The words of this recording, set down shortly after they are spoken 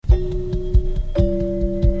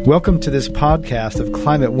Welcome to this podcast of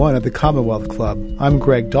Climate One at the Commonwealth Club. I'm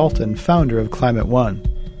Greg Dalton, founder of Climate One.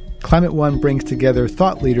 Climate One brings together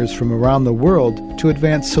thought leaders from around the world to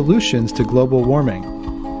advance solutions to global warming.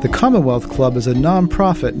 The Commonwealth Club is a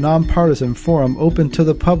nonprofit, nonpartisan forum open to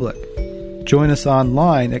the public. Join us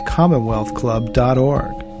online at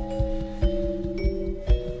commonwealthclub.org.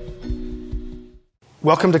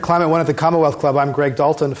 Welcome to Climate One at the Commonwealth Club. I'm Greg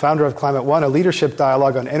Dalton, founder of Climate One, a leadership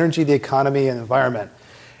dialogue on energy, the economy, and environment.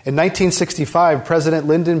 In 1965, President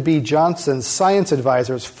Lyndon B. Johnson's science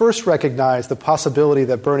advisors first recognized the possibility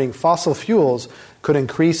that burning fossil fuels could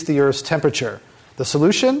increase the Earth's temperature. The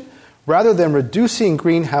solution? Rather than reducing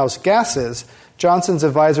greenhouse gases, Johnson's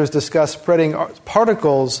advisors discussed spreading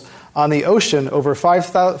particles on the ocean over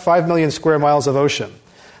 5 million square miles of ocean.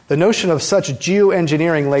 The notion of such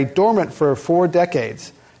geoengineering lay dormant for 4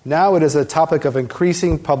 decades. Now it is a topic of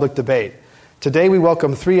increasing public debate. Today we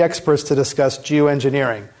welcome 3 experts to discuss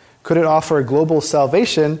geoengineering. Could it offer global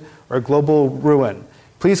salvation or global ruin?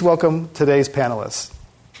 Please welcome today's panelists.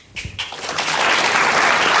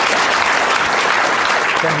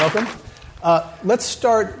 Welcome. Let's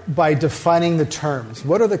start by defining the terms.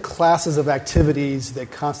 What are the classes of activities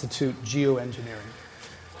that constitute geoengineering?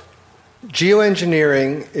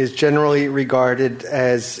 Geoengineering is generally regarded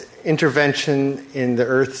as intervention in the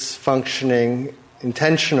Earth's functioning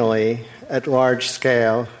intentionally at large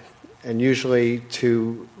scale, and usually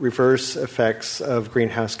to reverse effects of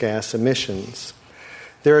greenhouse gas emissions.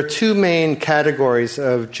 There are 2 main categories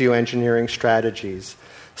of geoengineering strategies.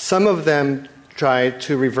 Some of them try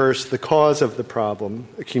to reverse the cause of the problem,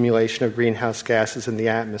 accumulation of greenhouse gases in the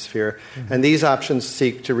atmosphere, and these options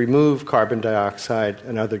seek to remove carbon dioxide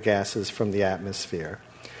and other gases from the atmosphere.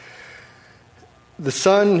 The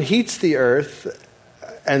sun heats the Earth,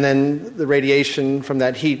 and then the radiation from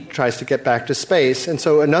that heat tries to get back to space. And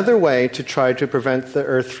so another way to try to prevent the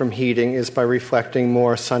Earth from heating is by reflecting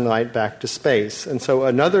more sunlight back to space. And so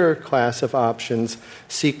another class of options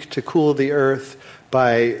seek to cool the Earth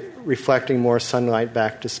by reflecting more sunlight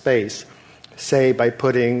back to space, say by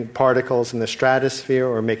putting particles in the stratosphere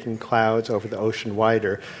or making clouds over the ocean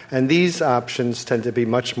wider. And these options tend to be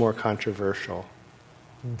much more controversial.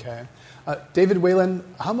 Okay. David Whalen,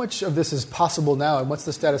 how much of this is possible now, and what's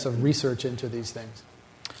the status of research into these things?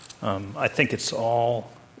 I think it's all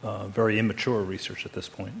very immature research at this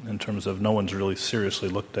point, in terms of no one's really seriously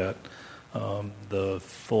looked at the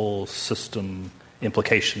full system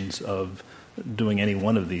implications of doing any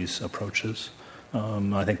one of these approaches.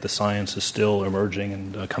 I think the science is still emerging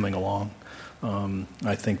and coming along.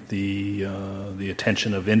 I think the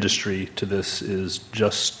attention of industry to this is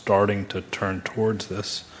just starting to turn towards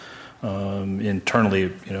this. Internally,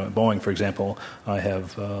 at Boeing, for example, I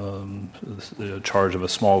have the charge of a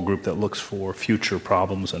small group that looks for future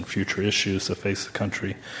problems and future issues that face the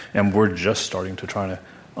country, and we're just starting to try to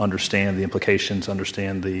understand the implications,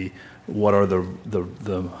 understand what are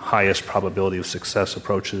the highest probability of success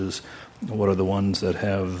approaches, what are the ones that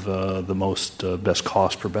have the most best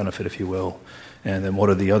cost per benefit, if you will, and then what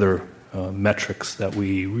are the other metrics that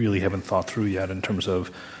we really haven't thought through yet in terms of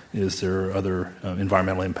is there other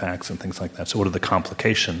environmental impacts and things like that. So what are the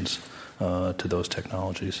complications to those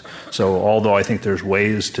technologies? So although I think there's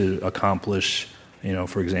ways to accomplish,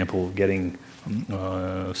 for example, getting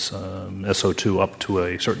some SO2 up to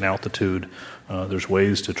a certain altitude, there's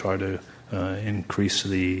ways to try to increase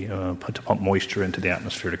to pump moisture into the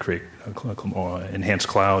atmosphere to create enhanced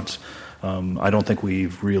clouds. I don't think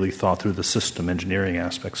we've really thought through the system engineering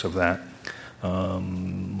aspects of that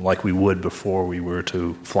like we would before we were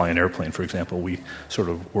to fly an airplane, for example. We sort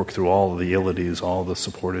of work through all the ilities, all the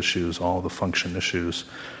support issues, all the function issues,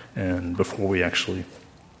 and before we actually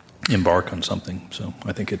embark on something. So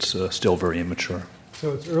I think it's still very immature.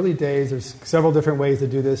 So it's early days. There's several different ways to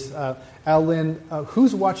do this. Al Lin,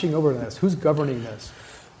 who's watching over this? Who's governing this?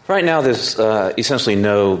 Right now, there's essentially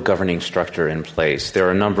no governing structure in place. There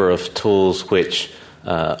are a number of tools which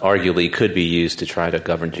arguably could be used to try to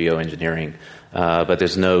govern geoengineering, but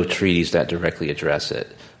there's no treaties that directly address it.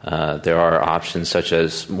 There are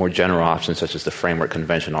options more general options such as the Framework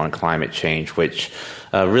Convention on Climate Change, which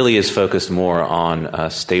really is focused more on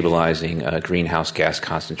stabilizing greenhouse gas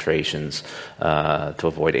concentrations to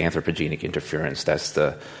avoid anthropogenic interference. That's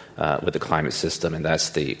with the climate system, and that's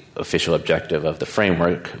the official objective of the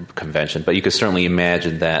Framework Convention. But you could certainly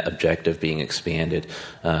imagine that objective being expanded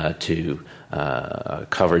to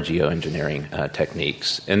cover geoengineering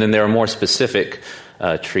techniques. And then there are more specific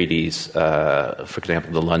treaties, for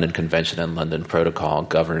example, the London Convention and London Protocol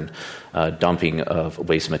govern dumping of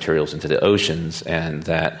waste materials into the oceans, and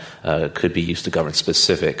that could be used to govern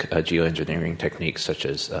specific geoengineering techniques such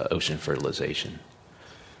as ocean fertilization.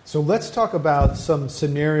 So let's talk about some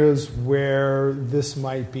scenarios where this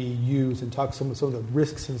might be used and talk some of the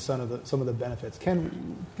risks and some of the benefits.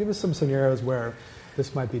 Ken, give us some scenarios where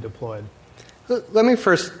this might be deployed. Let me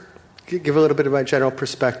first give a little bit of my general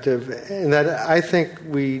perspective, in that I think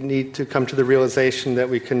we need to come to the realization that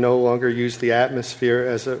we can no longer use the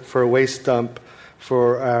atmosphere for a waste dump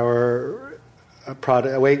for our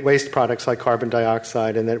waste products like carbon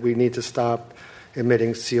dioxide, and that we need to stop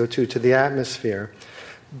emitting CO2 to the atmosphere.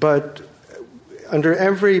 But under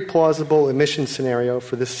every plausible emission scenario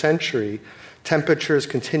for this century, temperatures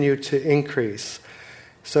continue to increase.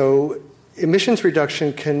 So emissions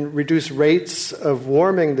reduction can reduce rates of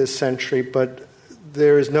warming this century, but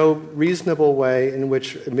there is no reasonable way in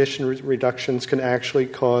which emission reductions can actually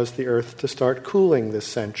cause the Earth to start cooling this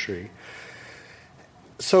century.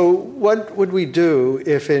 So what would we do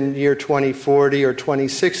if in year 2040 or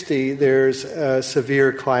 2060 there's a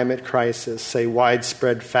severe climate crisis, say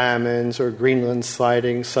widespread famines or Greenland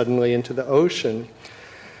sliding suddenly into the ocean?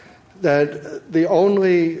 That the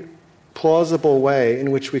only plausible way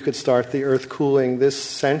in which we could start the Earth cooling this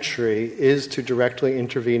century is to directly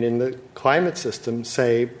intervene in the climate system,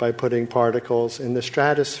 say by putting particles in the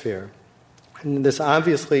stratosphere. And this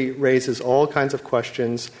obviously raises all kinds of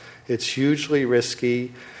questions. It's hugely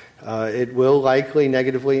risky. It will likely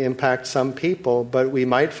negatively impact some people, but we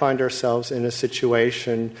might find ourselves in a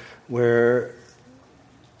situation where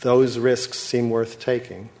those risks seem worth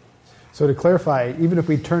taking. So to clarify, even if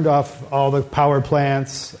we turned off all the power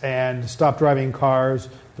plants and stopped driving cars,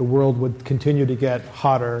 the world would continue to get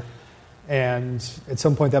hotter, and at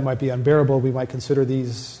some point that might be unbearable. We might consider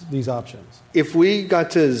these options. If we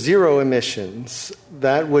got to zero emissions,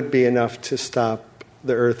 that would be enough to stop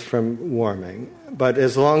the Earth from warming. But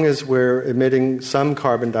as long as we're emitting some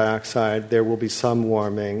carbon dioxide, there will be some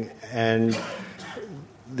warming, and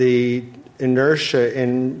the inertia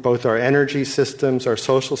in both our energy systems, our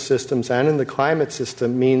social systems, and in the climate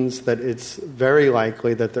system means that it's very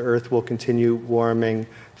likely that the Earth will continue warming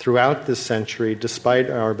throughout this century despite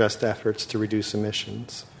our best efforts to reduce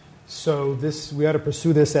emissions. So we ought to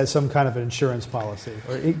pursue this as some kind of an insurance policy,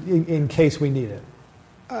 or in case we need it.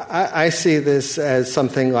 I see this as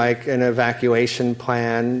something like an evacuation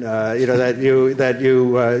plan. That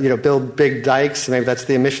you build big dikes. Maybe that's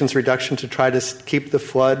the emissions reduction to try to keep the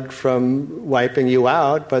flood from wiping you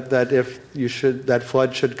out. But that if that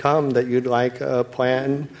flood should come, that you'd like a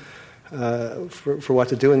plan for what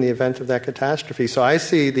to do in the event of that catastrophe. So I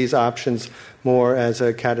see these options more as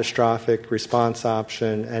a catastrophic response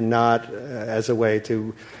option and not as a way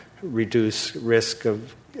to reduce risk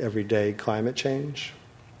of everyday climate change.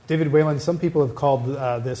 David Whalen, some people have called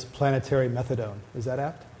this planetary methadone. Is that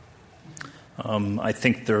apt? I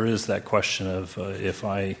think there is that question of if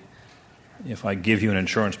I give you an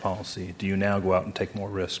insurance policy, do you now go out and take more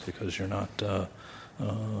risk because you're not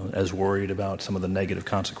as worried about some of the negative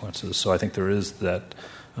consequences? So I think there is that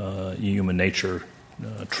human nature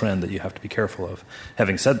trend that you have to be careful of.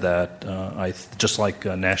 Having said that, just like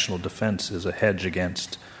national defense is a hedge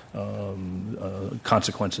against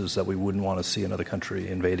consequences that we wouldn't want to see another country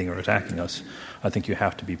invading or attacking us, I think you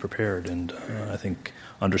have to be prepared. And I think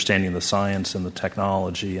understanding the science and the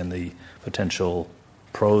technology and the potential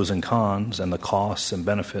pros and cons and the costs and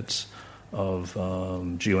benefits of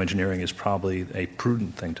geoengineering is probably a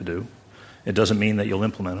prudent thing to do. It doesn't mean that you'll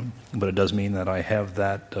implement them, but it does mean that I have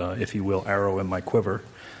that, if you will, arrow in my quiver,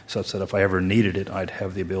 such that if I ever needed it, I'd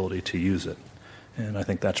have the ability to use it. And I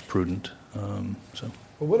think that's prudent.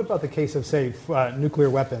 Well, what about the case of, say, nuclear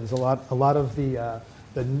weapons? A lot of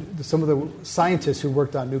some of the scientists who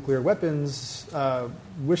worked on nuclear weapons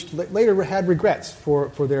later had regrets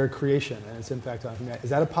for their creation and its impact on humanity.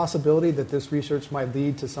 Is that a possibility that this research might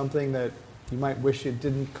lead to something that you might wish it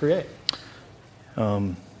didn't create?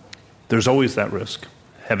 There's always that risk.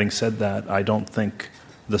 Having said that, I don't think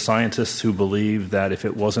the scientists who believe that if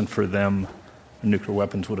it wasn't for them, nuclear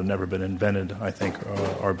weapons would have never been invented, I think,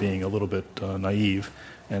 are being a little bit naive,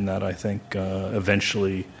 and that I think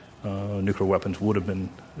eventually nuclear weapons would have been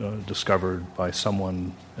discovered by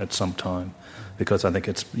someone at some time, because I think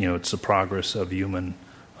it's the progress of human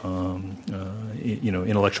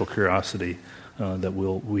intellectual curiosity that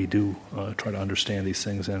we do try to understand these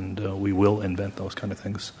things, and we will invent those kind of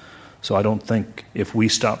things. So I don't think if we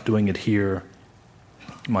stop doing it here,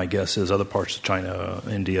 my guess is other parts of China,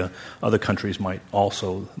 India, other countries might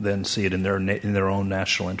also then see it in their own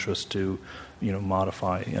national interest to,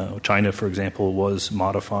 modify. China, for example, was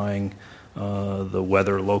modifying the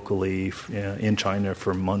weather locally in China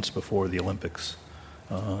for months before the Olympics.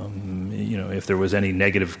 If there was any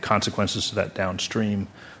negative consequences to that downstream,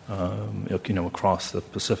 across the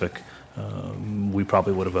Pacific, we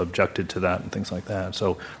probably would have objected to that and things like that.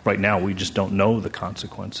 So right now we just don't know the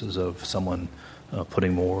consequences of someone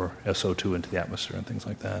putting more SO2 into the atmosphere and things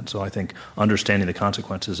like that. So I think understanding the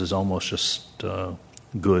consequences is almost just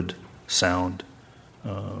good, sound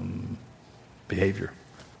behavior.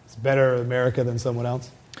 It's better America than someone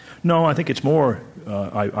else? No, I think it's more,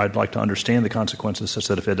 I'd like to understand the consequences such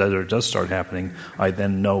that if it ever does start happening, I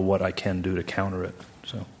then know what I can do to counter it.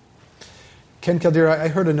 So, Ken Caldeira, I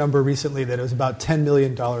heard a number recently that it was about $10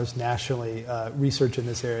 million nationally research in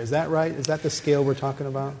this area. Is that right? Is that the scale we're talking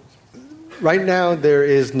about? Right now, there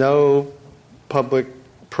is no public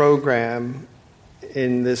program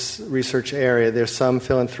in this research area. There's some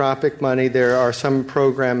philanthropic money. There are some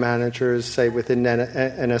program managers, say within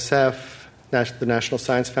NSF, the National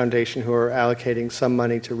Science Foundation, who are allocating some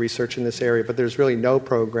money to research in this area, but there's really no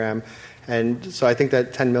program. And so I think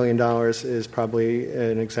that $10 million is probably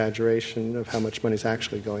an exaggeration of how much money is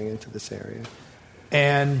actually going into this area.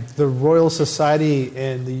 And the Royal Society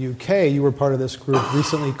in the UK, you were part of this group,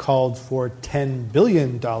 recently called for $10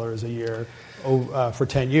 billion a year for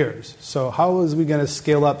 10 years. So how is we going to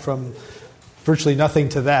scale up from virtually nothing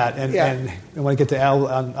to that? And I want to get to Al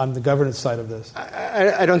on the governance side of this.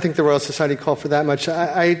 I don't think the Royal Society called for that much.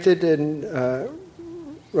 I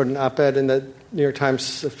wrote an op-ed in the New York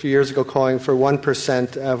Times a few years ago calling for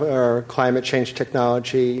 1% of our climate change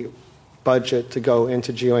technology budget to go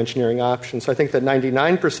into geoengineering options. So I think that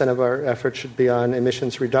 99% of our effort should be on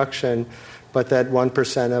emissions reduction, but that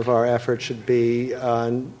 1% of our effort should be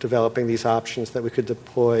on developing these options that we could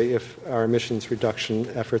deploy if our emissions reduction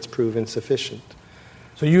efforts prove insufficient.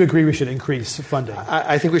 So you agree we should increase funding?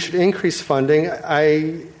 I think we should increase funding.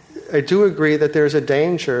 I do agree that there's a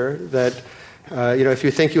danger that if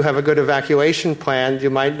you think you have a good evacuation plan,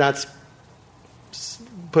 you might not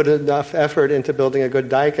put enough effort into building a good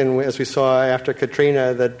dike, and as we saw after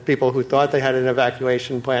Katrina, that people who thought they had an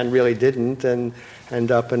evacuation plan really didn't and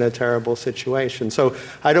end up in a terrible situation. So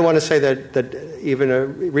I don't want to say that even a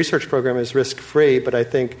research program is risk-free, but I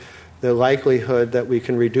think the likelihood that we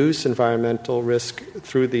can reduce environmental risk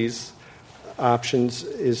through these options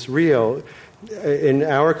is real. In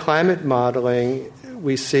our climate modeling,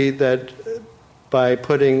 we see that by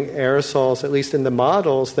putting aerosols, at least in the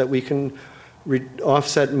models, that we can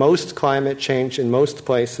offset most climate change in most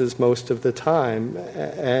places most of the time.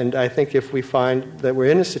 And I think if we find that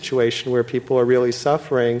we're in a situation where people are really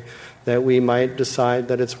suffering, that we might decide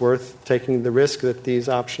that it's worth taking the risk that these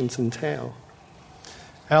options entail.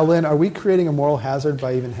 Al Lin, are we creating a moral hazard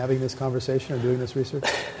by even having this conversation or doing this research?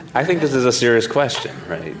 I think this is a serious question,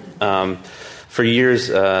 right? For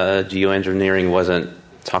years, geoengineering wasn't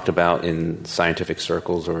talked about in scientific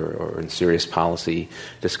circles or in serious policy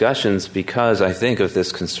discussions because I think of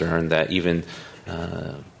this concern that even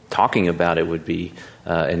talking about it would be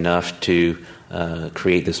enough to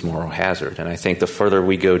create this moral hazard. And I think the further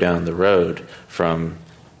we go down the road from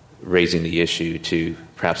raising the issue to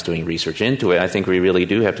perhaps doing research into it, I think we really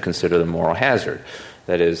do have to consider the moral hazard.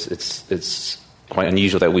 That is, it's quite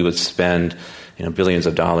unusual that we would spend billions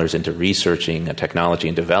of dollars into researching a technology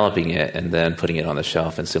and developing it and then putting it on the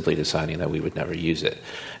shelf and simply deciding that we would never use it.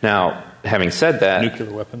 Now, having said that...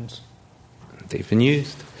 Nuclear weapons? They've been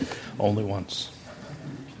used. Only once.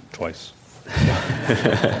 Twice.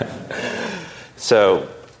 So,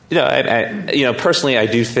 personally, I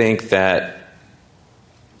do think that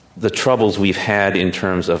the troubles we've had in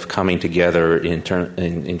terms of coming together in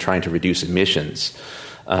trying to reduce emissions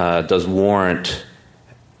does warrant...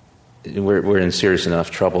 We're in serious enough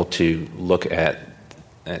trouble to look at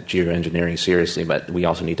geoengineering seriously, but we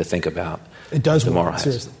also need to think about the moral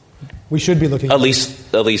hazard. Seriously. We should be looking at least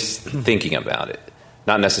thinking about it,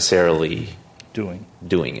 not necessarily doing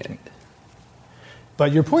it.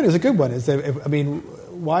 But your point is a good one. Is that,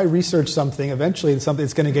 why research something? Eventually, it's something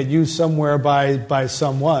that's going to get used somewhere by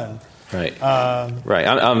someone. Right.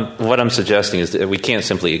 Right. What I'm suggesting is that we can't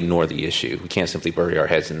simply ignore the issue. We can't simply bury our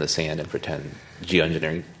heads in the sand and pretend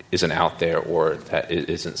geoengineering isn't out there or that it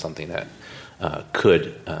isn't something that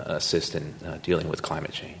could assist in dealing with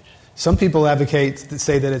climate change. Some people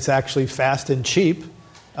say that it's actually fast and cheap,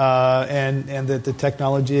 and that the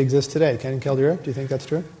technology exists today. Ken Caldeira, do you think that's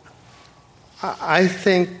true? I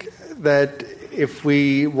think that if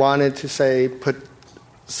we wanted to, say, put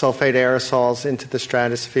sulfate aerosols into the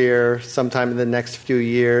stratosphere sometime in the next few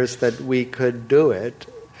years, that we could do it.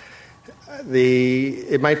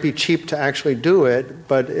 It might be cheap to actually do it,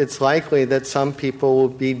 but it's likely that some people will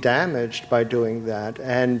be damaged by doing that.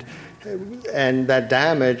 And And that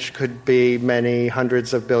damage could be many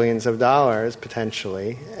hundreds of billions of dollars,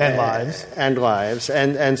 potentially. And lives. And lives.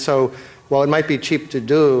 And so, while it might be cheap to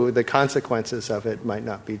do, the consequences of it might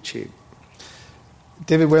not be cheap.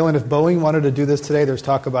 David Whalen, if Boeing wanted to do this today, there's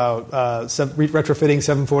talk about retrofitting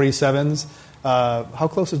 747s. How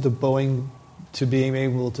close is Boeing to being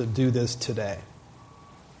able to do this today?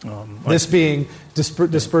 This being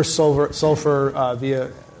dispersed sulfur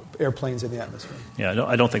via airplanes in the atmosphere. Yeah,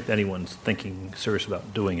 I don't think anyone's thinking serious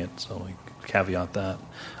about doing it, so I caveat that.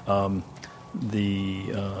 I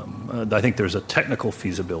think there's a technical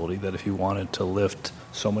feasibility that if you wanted to lift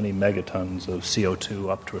so many megatons of CO2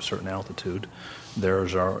 up to a certain altitude, there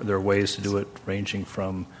are ways to do it ranging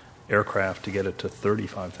from aircraft to get it to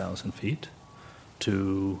 35,000 feet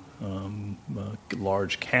to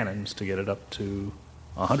large cannons to get it up to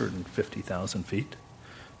 150,000 feet.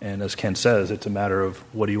 And as Ken says, it's a matter of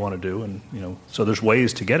what do you want to do, and so there's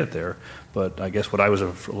ways to get it there. But I guess what I was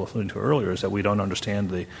alluding to earlier is that we don't understand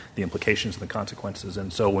the implications and the consequences.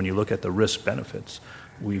 And so when you look at the risk benefits,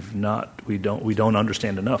 we don't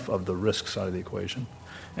understand enough of the risk side of the equation.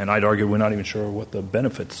 And I'd argue we're not even sure what the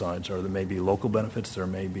benefit sides are. There may be local benefits, there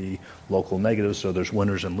may be local negatives, so there's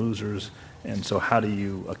winners and losers. And so how do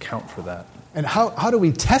you account for that? And how do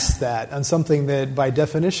we test that on something that, by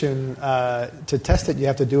definition, to test it, you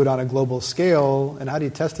have to do it on a global scale? And how do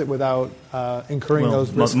you test it without incurring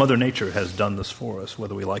those risks? Mother Nature has done this for us,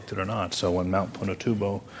 whether we liked it or not. So when Mount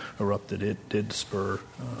Pinatubo erupted, it did spur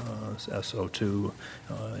SO2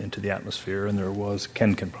 into the atmosphere. And there was,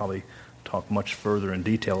 Ken can probably talk much further in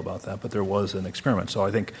detail about that, but there was an experiment. So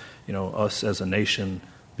I think, us as a nation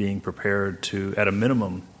being prepared to, at a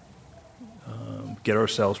minimum, get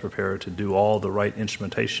ourselves prepared to do all the right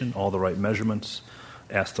instrumentation, all the right measurements,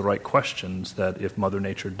 ask the right questions, that if Mother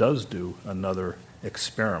Nature does do another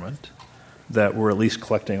experiment, that we're at least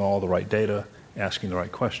collecting all the right data, asking the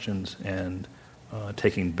right questions, and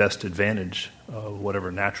taking best advantage of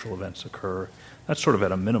whatever natural events occur. That's sort of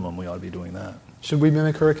at a minimum we ought to be doing that. Should we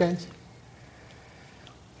mimic hurricanes?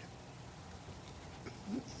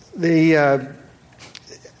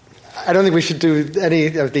 I don't think we should do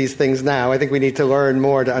any of these things now. I think we need to learn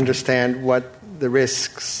more to understand what the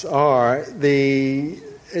risks are. The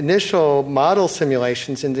initial model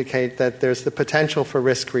simulations indicate that there's the potential for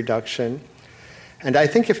risk reduction. And I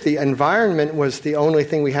think if the environment was the only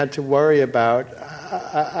thing we had to worry about,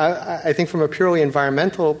 I think from a purely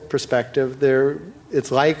environmental perspective,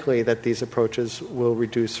 it's likely that these approaches will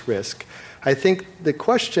reduce risk. I think the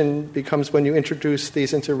question becomes when you introduce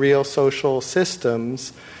these into real social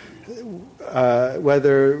systems,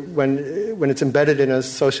 whether when it's embedded in a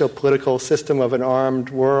socio-political system of an armed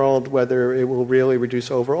world, whether it will really reduce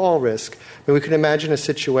overall risk. I mean, we can imagine a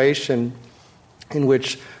situation in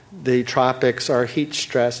which the tropics are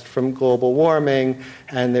heat-stressed from global warming,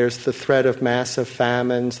 and there's the threat of massive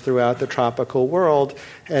famines throughout the tropical world,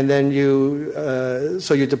 and then you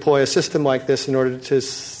deploy a system like this in order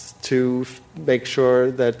to make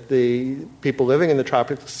sure that the people living in the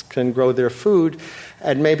tropics can grow their food.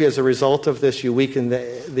 And maybe as a result of this, you weaken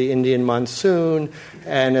the Indian monsoon,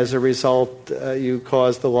 and as a result, you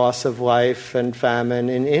cause the loss of life and famine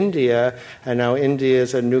in India. And now India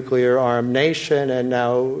is a nuclear-armed nation, and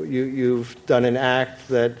now you've done an act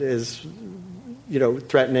that is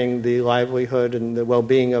threatening the livelihood and the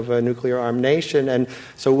well-being of a nuclear-armed nation. And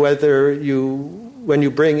so when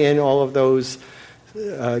you bring in all of those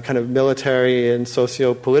kind of military and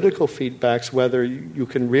socio-political feedbacks, whether you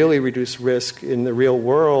can really reduce risk in the real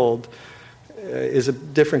world is a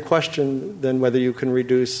different question than whether you can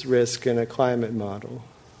reduce risk in a climate model.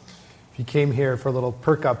 If you came here for a little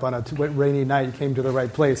perk up on a rainy night, you came to the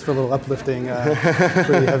right place for a little uplifting,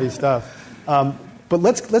 pretty heavy stuff. But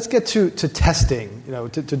let's get to testing,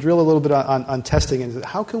 to drill a little bit on testing. And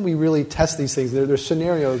how can we really test these things? There's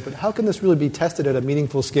scenarios, but how can this really be tested at a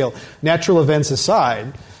meaningful scale? Natural events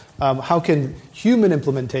aside, how can human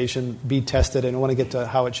implementation be tested? And I want to get to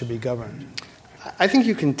how it should be governed. I think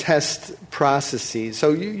you can test processes.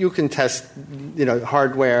 So you can test,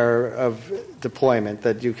 hardware of deployment.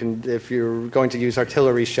 That you can, if you're going to use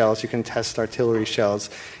artillery shells, you can test artillery shells.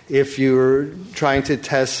 If you're trying to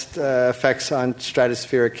test effects on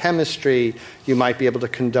stratospheric chemistry, you might be able to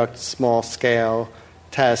conduct small-scale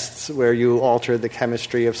tests where you alter the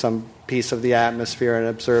chemistry of some piece of the atmosphere and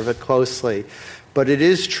observe it closely. But it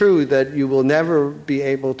is true that you will never be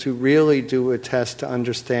able to really do a test to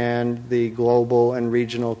understand the global and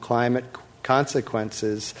regional climate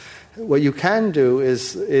consequences. What you can do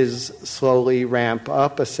is slowly ramp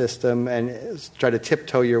up a system and try to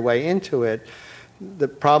tiptoe your way into it. The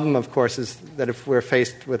problem, of course, is that if we're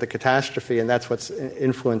faced with a catastrophe, and that's what's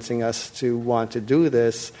influencing us to want to do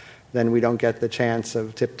this, then we don't get the chance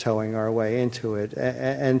of tiptoeing our way into it.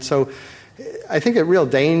 And so I think a real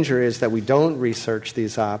danger is that we don't research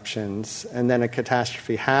these options, and then a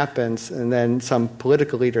catastrophe happens, and then some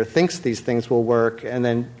political leader thinks these things will work, and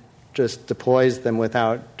then just deploys them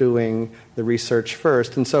without doing the research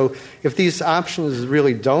first. And so if these options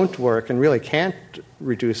really don't work and really can't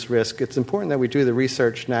reduce risk, it's important that we do the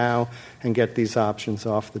research now and get these options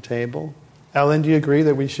off the table. Alan, do you agree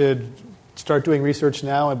that we should start doing research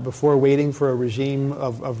now before waiting for a regime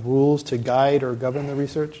of rules to guide or govern the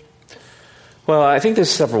research? Well, I think there's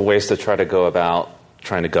several ways to try to go about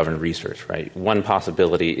trying to govern research, right? One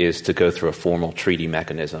possibility is to go through a formal treaty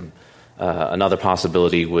mechanism. Another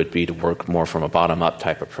possibility would be to work more from a bottom-up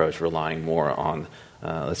type approach, relying more on,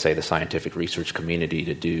 let's say, the scientific research community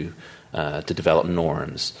to develop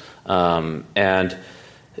norms. And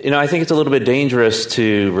I think it's a little bit dangerous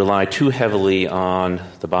to rely too heavily on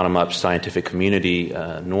the bottom-up scientific community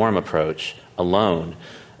norm approach alone,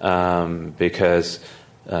 because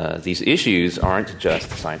these issues aren't just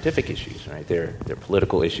scientific issues, right? They're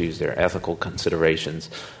political issues, they're ethical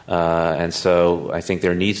considerations. And so I think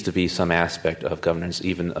there needs to be some aspect of governance,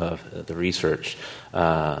 even of the research,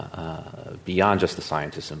 beyond just the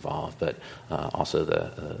scientists involved, but also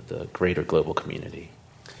the greater global community.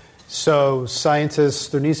 So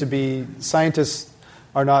scientists shouldn't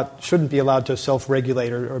be allowed to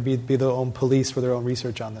self-regulate or be their own police for their own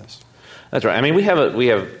research on this. That's right. I mean, we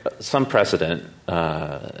have some precedent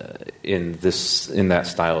in that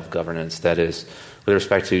style of governance. That is, with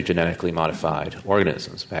respect to genetically modified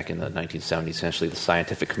organisms. Back in the 1970s, essentially, the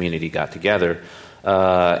scientific community got together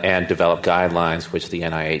and developed guidelines, which the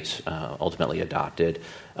NIH ultimately adopted,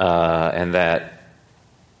 and that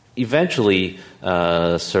eventually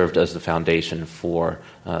served as the foundation for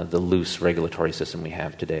the loose regulatory system we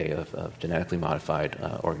have today of genetically modified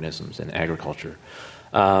organisms in agriculture.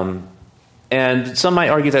 And some might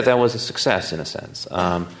argue that was a success in a sense.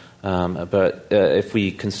 But if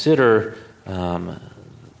we consider many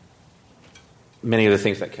of the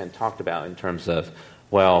things that Ken talked about in terms of,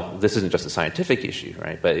 well, this isn't just a scientific issue,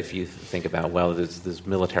 right? But if you think about, well, there's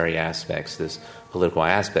military aspects, there's political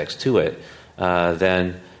aspects to it,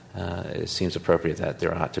 then it seems appropriate that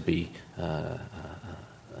there ought to be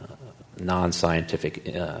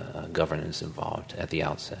non-scientific governance involved at the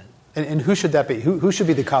outset. And who should that be? Who should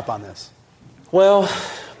be the cop on this? Well,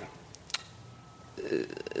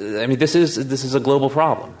 I mean, this is a global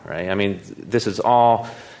problem, right? I mean, this is all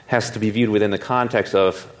has to be viewed within the context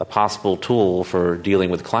of a possible tool for dealing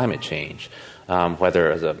with climate change,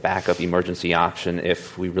 whether as a backup emergency option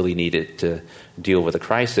if we really need it to deal with a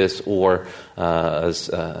crisis, or as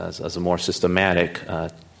a more systematic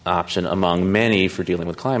option among many for dealing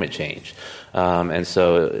with climate change. And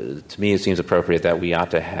so, to me, it seems appropriate that we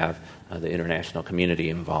ought to have the international community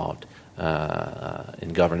involved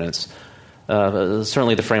in governance.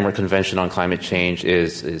 Certainly the Framework Convention on Climate Change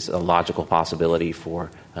is a logical possibility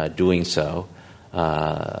for doing so.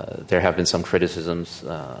 There have been some criticisms,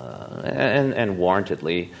 and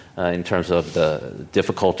warrantedly, in terms of the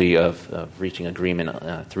difficulty of reaching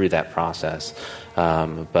agreement through that process.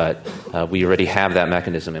 But we already have that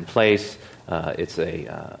mechanism in place. It's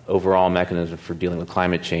a overall mechanism for dealing with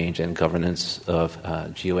climate change, and governance of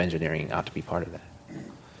geoengineering ought to be part of that.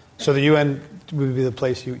 So the UN would be the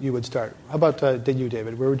place you would start. How about you,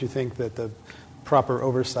 David? Where would you think that the proper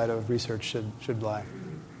oversight of research should lie?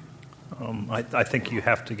 I think you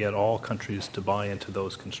have to get all countries to buy into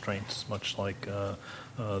those constraints, much like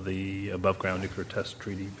the above-ground nuclear test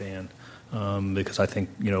treaty ban, because I think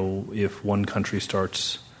if one country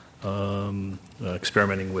starts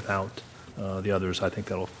experimenting without the others, I think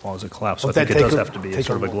that'll cause a collapse. So I think it does have to be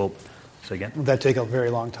sort of a global. Say again? Would that take a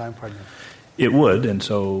very long time? Pardon me. It would, and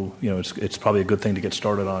so it's probably a good thing to get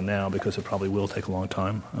started on now, because it probably will take a long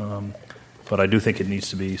time. But I do think it needs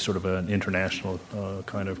to be sort of an international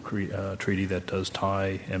kind of treaty that does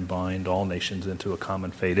tie and bind all nations into a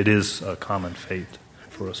common fate. It is a common fate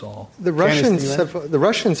for us all. The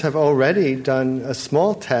Russians have already done a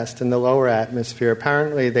small test in the lower atmosphere.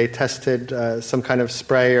 Apparently, they tested some kind of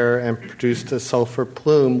sprayer and produced a sulfur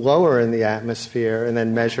plume lower in the atmosphere, and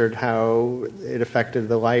then measured how it affected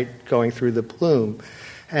the light going through the plume.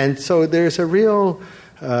 And so there's a real.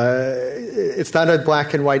 It's not a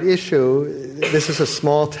black and white issue. This is a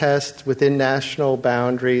small test within national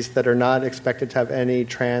boundaries that are not expected to have any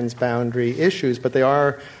transboundary issues, but they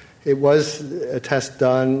are. It was a test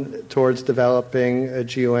done towards developing a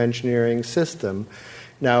geoengineering system.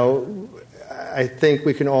 Now, I think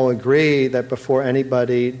we can all agree that before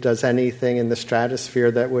anybody does anything in the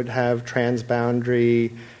stratosphere that would have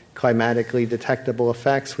transboundary, climatically detectable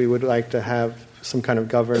effects, we would like to have some kind of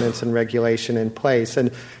governance and regulation in place.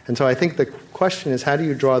 And so I think the question is, how do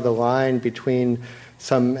you draw the line between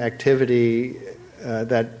some activity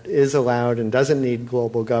that is allowed and doesn't need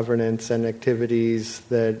global governance and activities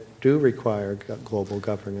that do require global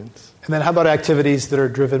governance? And then how about activities that are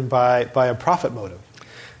driven by a profit motive?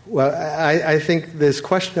 Well, I think this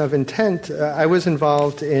question of intent, I was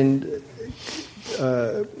involved in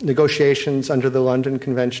negotiations under the London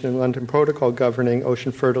Convention and London Protocol governing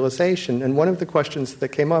ocean fertilization. And one of the questions that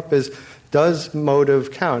came up is, does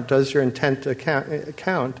motive count? Does your intent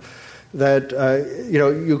count? That,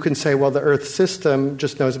 you can say, well, the Earth system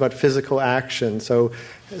just knows about physical action. So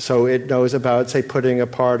it knows about, say, putting a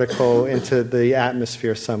particle into the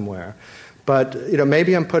atmosphere somewhere. But,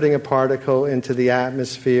 maybe I'm putting a particle into the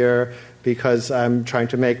atmosphere because I'm trying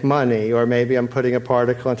to make money, or maybe I'm putting a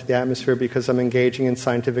particle into the atmosphere because I'm engaging in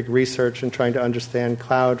scientific research and trying to understand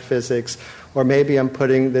cloud physics, or maybe I'm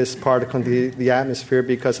putting this particle into the atmosphere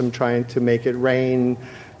because I'm trying to make it rain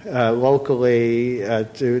locally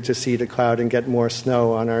to seed a cloud and get more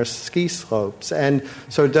snow on our ski slopes. And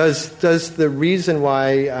so does the reason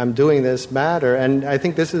why I'm doing this matter? And I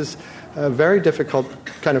think this is a very difficult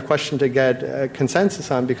kind of question to get a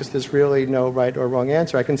consensus on, because there's really no right or wrong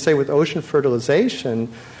answer. I can say with ocean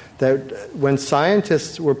fertilization that when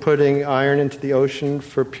scientists were putting iron into the ocean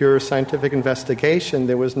for pure scientific investigation,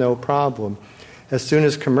 there was no problem. As soon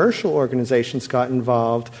as commercial organizations got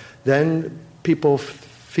involved, then people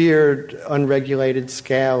feared unregulated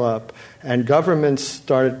scale-up, and governments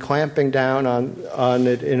started clamping down on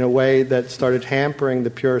it in a way that started hampering the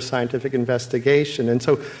pure scientific investigation. And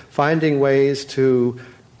so finding ways to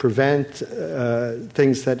prevent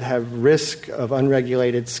things that have risk of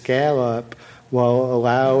unregulated scale-up while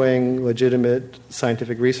allowing legitimate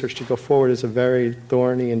scientific research to go forward is a very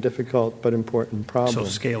thorny and difficult but important problem. So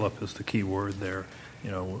scale-up is the key word there.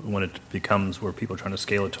 When it becomes where people are trying to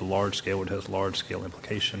scale it to large scale, where it has large scale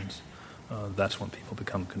implications, that's when people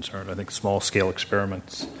become concerned. I think small scale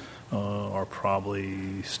experiments are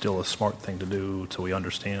probably still a smart thing to do till we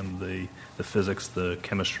understand the physics, the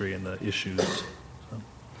chemistry, and the issues. So.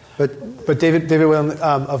 But David Whalen,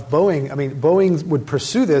 of Boeing, Boeing would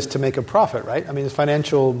pursue this to make a profit, right? There's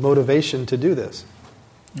financial motivation to do this.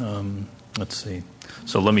 Let's see.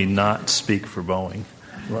 So let me not speak for Boeing.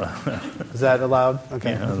 Is that allowed?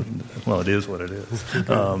 Okay. Well, it is what it is.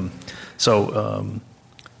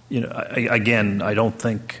 Again, I don't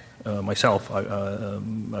think myself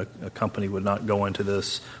a company would not go into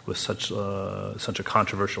this with such a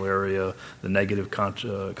controversial area. The negative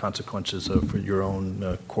consequences for your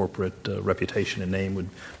own corporate reputation and name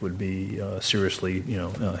would be seriously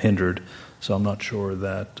hindered. So I'm not sure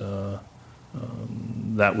that.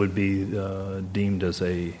 That would be deemed as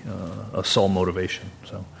a sole motivation.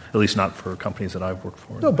 So, at least not for companies that I've worked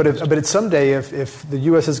for. No, but someday, if the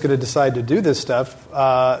U.S. is going to decide to do this stuff,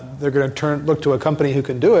 they're going to look to a company who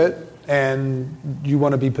can do it, and you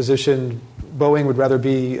want to be positioned. Boeing would rather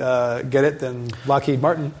get it than Lockheed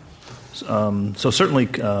Martin. So certainly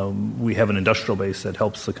we have an industrial base that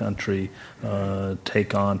helps the country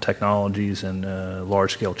take on technologies and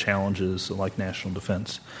large-scale challenges like national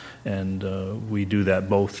defense. And we do that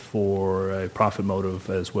both for a profit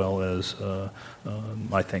motive as well as,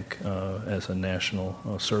 I think, as a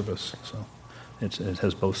national service. So it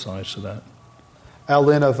has both sides to that. Al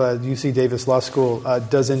Lin of UC Davis Law School,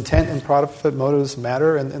 does intent and profit motives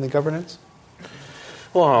matter in the governance?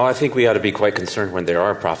 Well, I think we ought to be quite concerned when there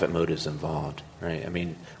are profit motives involved, right?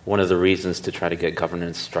 One of the reasons to try to get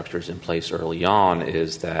governance structures in place early on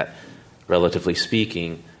is that, relatively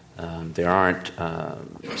speaking, there aren't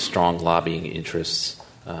strong lobbying interests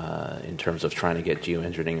in terms of trying to get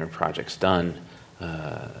geoengineering projects done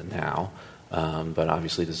now. But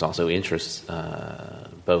obviously there's also interests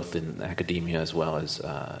both in academia as well as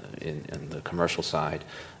in the commercial side,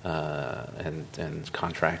 and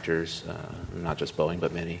contractors, not just Boeing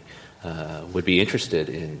but many, would be interested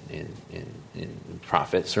in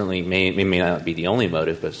profit. Certainly may not be the only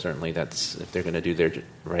motive, but certainly that's, if they're going to do their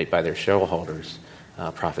right by their shareholders,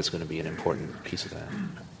 profit's going to be an important piece of that.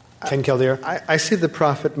 Ken Kildare? I see the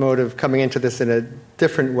profit motive coming into this in a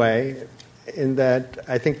different way, in that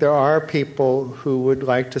I think there are people who would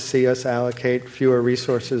like to see us allocate fewer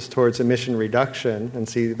resources towards emission reduction and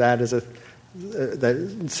see that as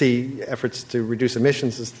see efforts to reduce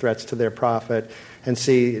emissions as threats to their profit, and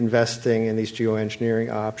see investing in these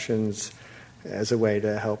geoengineering options as a way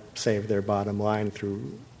to help save their bottom line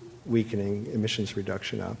through weakening emissions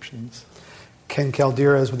reduction options. Ken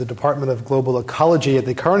Caldera is with the Department of Global Ecology at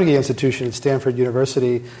the Carnegie Institution at Stanford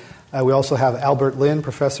University. We also have Albert Lin,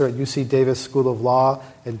 professor at UC Davis School of Law,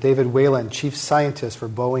 and David Whalen, chief scientist for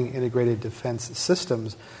Boeing Integrated Defense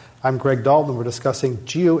Systems. I'm Greg Dalton. We're discussing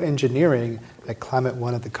geoengineering at Climate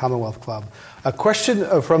One at the Commonwealth Club. A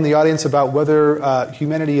question from the audience about whether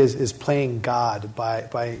humanity is playing God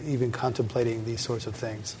by even contemplating these sorts of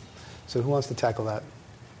things. So who wants to tackle that?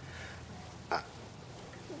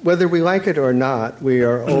 Whether we like it or not, we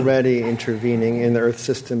are already intervening in the Earth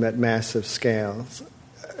system at massive scales.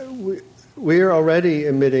 We are already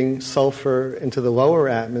emitting sulfur into the lower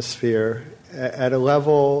atmosphere at a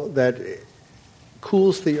level that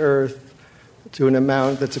cools the Earth to an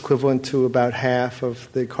amount that's equivalent to about half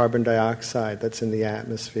of the carbon dioxide that's in the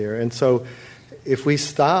atmosphere. And so if we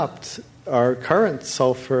stopped our current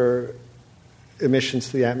sulfur emissions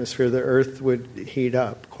to the atmosphere, the Earth would heat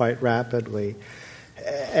up quite rapidly.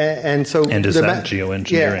 And so, is that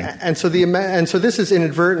geoengineering? Yeah, and so this is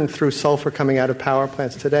inadvertent through sulfur coming out of power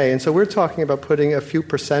plants today. And so we're talking about putting a few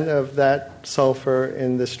percent of that sulfur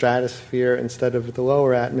in the stratosphere instead of the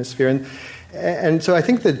lower atmosphere. And so I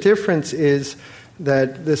think the difference is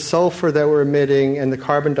that the sulfur that we're emitting and the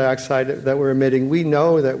carbon dioxide that we're emitting, we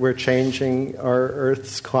know that we're changing our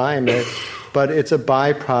Earth's climate, but it's a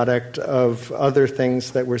byproduct of other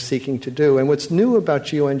things that we're seeking to do. And what's new about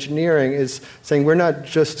geoengineering is saying we're not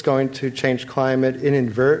just going to change climate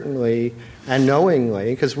inadvertently and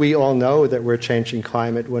knowingly, because we all know that we're changing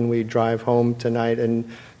climate when we drive home tonight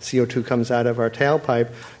and CO2 comes out of our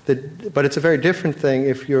tailpipe. But it's a very different thing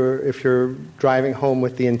if you're driving home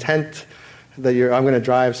with the intent that I'm going to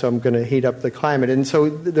drive, so I'm going to heat up the climate. And so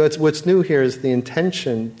what's new here is the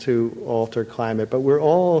intention to alter climate. But we're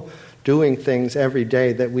all doing things every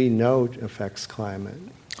day that we know affects climate.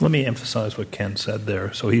 Let me emphasize what Ken said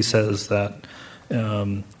there. So he says that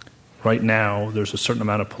right now there's a certain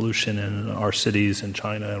amount of pollution in our cities in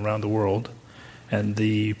China and around the world, and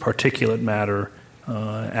the particulate matter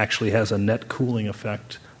actually has a net cooling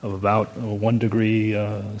effect of about 1 degree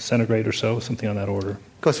centigrade or so, something on that order.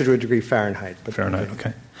 Closer to a degree Fahrenheit. But Fahrenheit,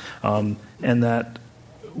 okay. And that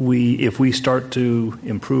if we start to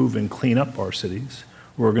improve and clean up our cities,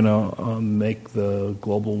 we're going to make the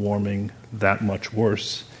global warming that much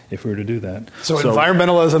worse if we were to do that. So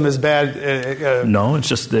environmentalism is bad? No, it's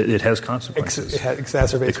just that it has consequences. It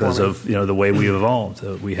exacerbates because warming. of the way we evolved.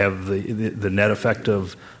 We have the net effect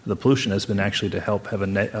of the pollution has been actually to help have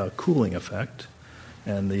a cooling effect,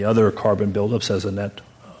 and the other carbon buildups has a net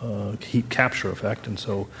heat capture effect. And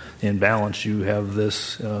so in balance, you have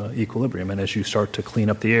this equilibrium. And as you start to clean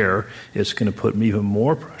up the air, it's going to put even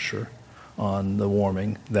more pressure on the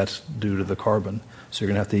warming that's due to the carbon. So you're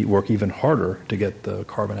going to have to work even harder to get the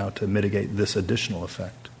carbon out to mitigate this additional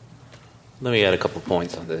effect. Let me add a couple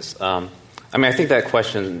points on this. I think that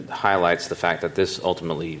question highlights the fact that this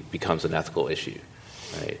ultimately becomes an ethical issue,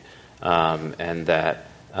 right? And that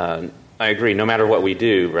I agree, no matter what we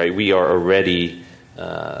do, right, we are already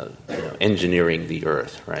engineering the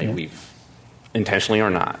Earth, right? Yeah. We've intentionally or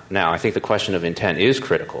not. Now, I think the question of intent is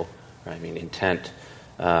critical, right? I mean, intent,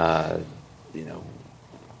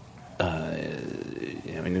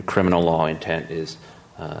 in criminal law, intent is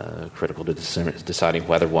critical to deciding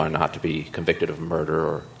whether or not to be convicted of murder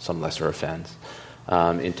or some lesser offense.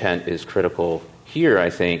 Intent is critical here, I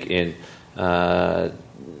think, in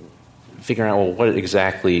figuring out, well, what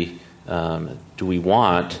exactly do we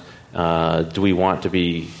want? Do we want to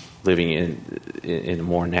be living in a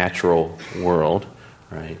more natural world,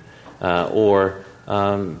 right? Or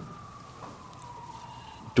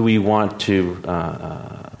do we want to...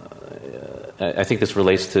 I think this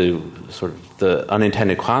relates to sort of the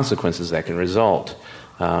unintended consequences that can result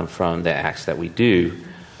from the acts that we do.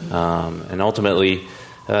 And ultimately,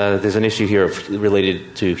 there's an issue here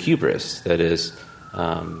related to hubris. That is,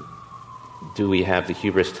 do we have the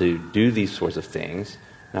hubris to do these sorts of things?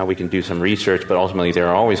 Now, we can do some research, but ultimately there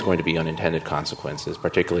are always going to be unintended consequences,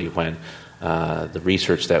 particularly when the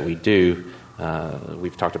research that we do,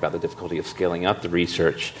 we've talked about the difficulty of scaling up the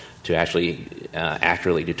research to actually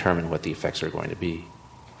accurately determine what the effects are going to be.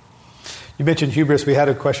 You mentioned hubris. We had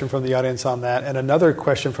a question from the audience on that. And another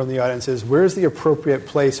question from the audience is, where's the appropriate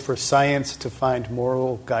place for science to find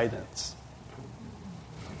moral guidance?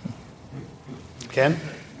 Ken?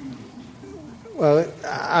 Well,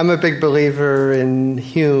 I'm a big believer in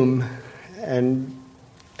Hume and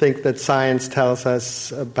think that science tells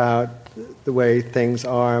us about the way things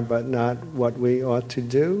are, but not what we ought to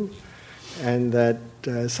do, and that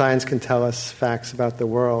science can tell us facts about the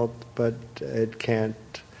world, but it can't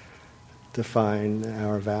define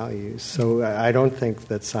our values. So I don't think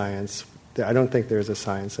that science I don't think there's a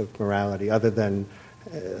science of morality other than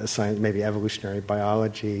a science, maybe evolutionary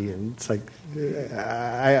biology. And it's like,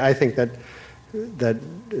 I think that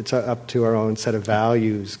it's up to our own set of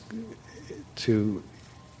values to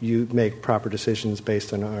make proper decisions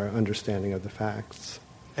based on our understanding of the facts.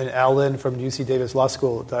 And Alan from UC Davis Law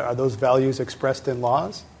School, are those values expressed in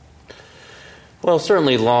laws? Well,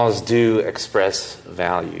 certainly laws do express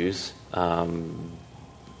values.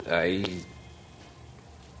 I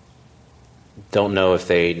don't know if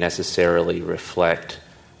they necessarily reflect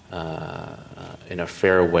in a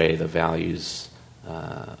fair way the values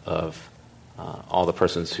of all the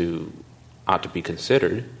persons who ought to be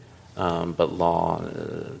considered, but law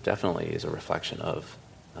definitely is a reflection of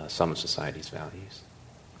some of society's values.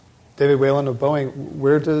 David Whalen of Boeing,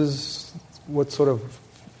 what sort of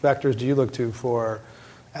factors do you look to for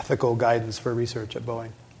ethical guidance for research at Boeing?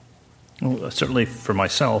 Well, certainly for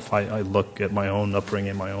myself, I look at my own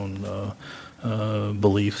upbringing, my own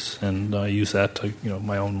beliefs, and I use that to,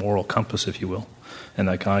 my own moral compass, if you will, and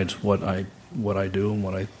that guides what I do and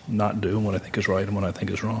what I not do, and what I think is right and what I think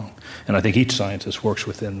is wrong. And I think each scientist works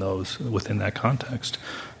within that context.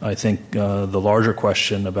 I think the larger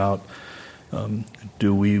question about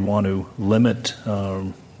do we want to limit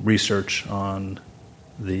research on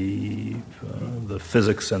the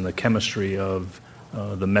physics and the chemistry of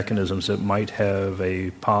the mechanisms that might have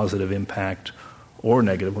a positive impact or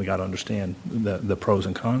negative. We got to understand the pros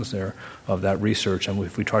and cons there of that research, and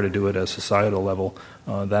if we try to do it at a societal level,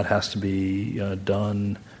 that has to be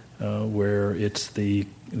done where it's the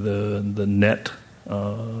net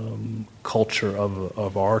culture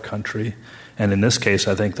of our country. And in this case,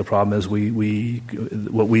 I think the problem is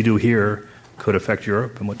what we do here could affect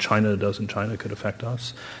Europe, and what China does in China could affect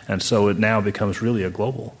us. And so it now becomes really a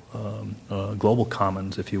global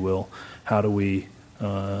commons, if you will. How do we,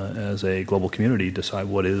 as a global community, decide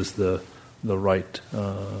what is the right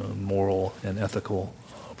moral and ethical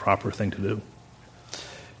proper thing to do?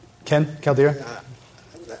 Ken Caldeira?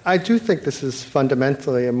 I do think this is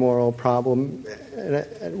fundamentally a moral problem.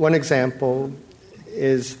 One example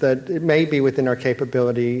is that it may be within our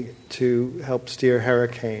capability to help steer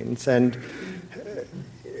hurricanes. And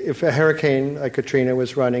if a hurricane like Katrina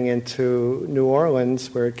was running into New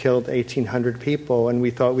Orleans, where it killed 1,800 people, and we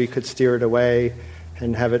thought we could steer it away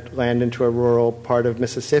and have it land into a rural part of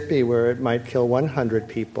Mississippi where it might kill 100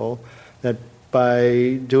 people, that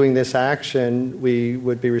by doing this action, we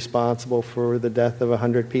would be responsible for the death of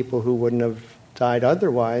 100 people who wouldn't have died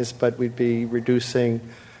otherwise, but we'd be reducing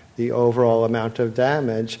the overall amount of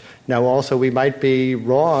damage. Now, also, we might be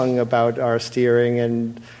wrong about our steering,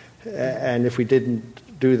 and if we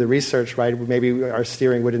didn't do the research right, maybe our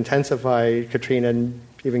steering would intensify Katrina and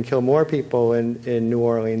even kill more people in New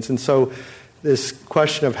Orleans. And so this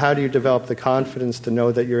question of how do you develop the confidence to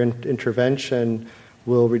know that your intervention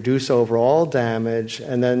will reduce overall damage,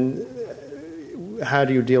 and then how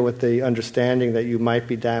do you deal with the understanding that you might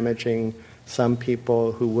be damaging some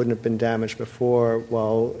people who wouldn't have been damaged before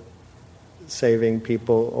while saving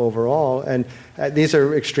people overall? And these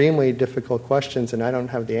are extremely difficult questions, and I don't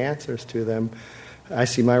have the answers to them. I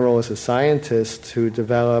see my role as a scientist to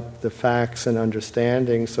develop the facts and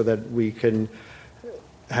understanding so that we can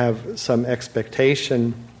have some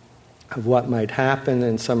expectation of what might happen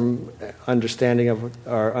and some understanding of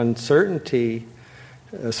our uncertainty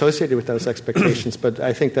associated with those expectations. But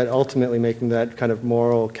I think that ultimately making that kind of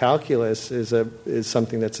moral calculus is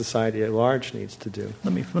something that society at large needs to do.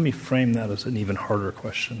 Let me frame that as an even harder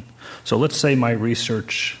question. So let's say my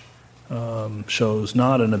research shows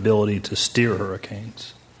not an ability to steer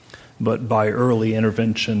hurricanes, but by early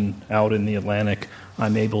intervention out in the Atlantic,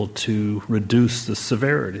 I'm able to reduce the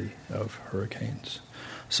severity of hurricanes.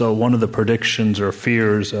 So one of the predictions or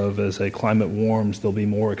fears of as a climate warms, there'll be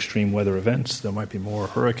more extreme weather events, there might be more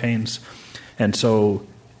hurricanes. And so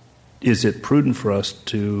is it prudent for us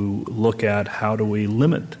to look at how do we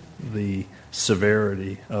limit the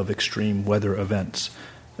severity of extreme weather events?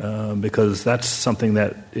 Because that's something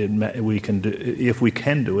that we can do. If we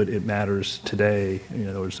can do it, it matters today.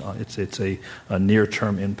 It's a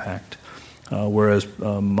near-term impact. Whereas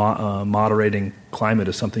moderating climate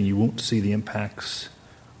is something you won't see the impacts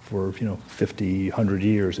for 50, 100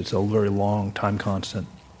 years. It's a very long time constant.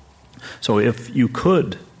 So if you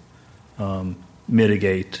could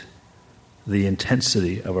mitigate the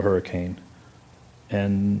intensity of a hurricane,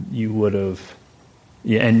 and you would have,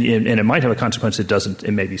 and it might have a consequence.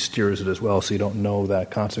 It maybe steers it as well, so you don't know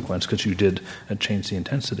that consequence because you did change the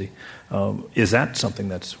intensity. Is that something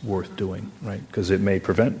that's worth doing, right? Because it may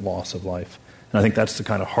prevent loss of life. And I think that's the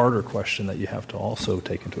kind of harder question that you have to also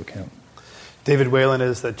take into account. David Whalen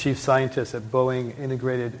is the chief scientist at Boeing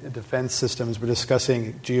Integrated Defense Systems. We're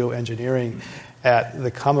discussing geoengineering at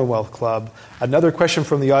the Commonwealth Club. Another question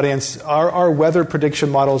from the audience: Are weather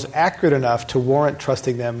prediction models accurate enough to warrant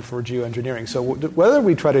trusting them for geoengineering? So whether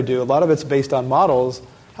we try to do, a lot of it's based on models.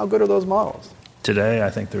 How good are those models? Today,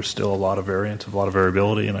 I think there's still a lot of variance, a lot of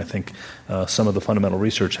variability, and I think some of the fundamental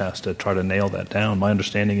research has to try to nail that down. My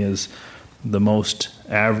understanding is the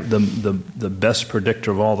best predictor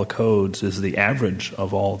of all the codes is the average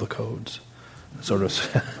of all the codes. Sort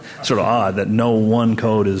of odd that no one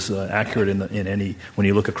code is accurate in any when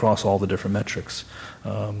you look across all the different metrics.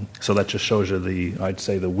 So that just shows you I'd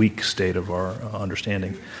say the weak state of our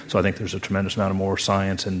understanding. So I think there's a tremendous amount of more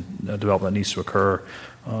science and development that needs to occur.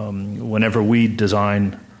 Whenever we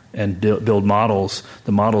design and build models,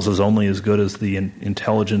 the models is only as good as the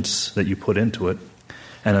intelligence that you put into it.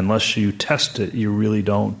 And unless you test it, you really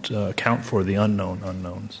don't account for the unknown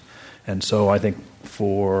unknowns. And so I think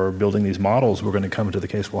for building these models, we're going to come to the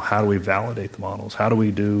case, well, how do we validate the models? How do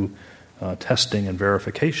we do testing and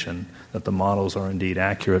verification that the models are indeed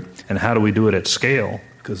accurate? And how do we do it at scale?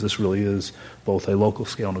 Because this really is both a local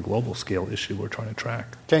scale and a global scale issue we're trying to track.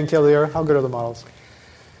 Jane Taylor, how good are the models?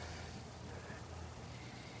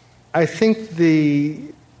 I think the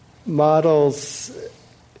models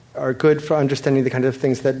are good for understanding the kind of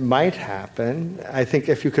things that might happen. I think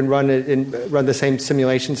if you can run the same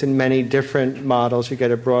simulations in many different models, you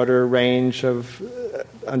get a broader range of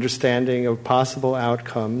understanding of possible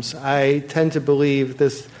outcomes. I tend to believe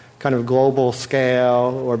this kind of global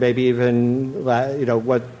scale, or maybe even that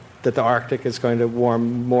the Arctic is going to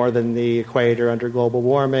warm more than the equator under global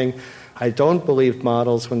warming. I don't believe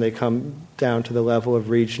models when they come down to the level of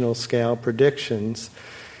regional scale predictions.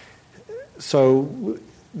 So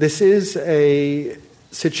this is a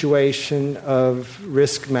situation of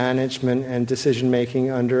risk management and decision-making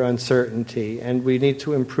under uncertainty, and we need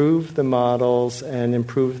to improve the models and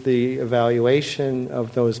improve the evaluation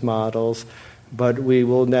of those models, but we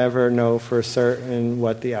will never know for certain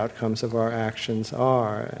what the outcomes of our actions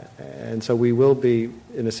are. And so we will be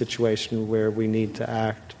in a situation where we need to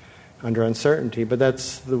act under uncertainty, but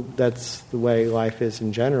that's the way life is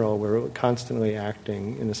in general. We're constantly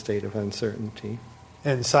acting in a state of uncertainty.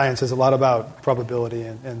 And science is a lot about probability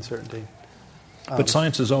and certainty. But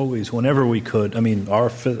science is always, whenever we could,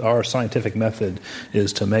 our scientific method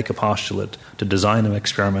is to make a postulate, to design an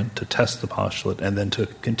experiment, to test the postulate, and then to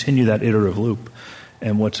continue that iterative loop.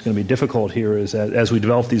 And what's going to be difficult here is that as we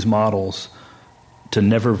develop these models, to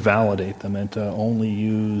never validate them and to only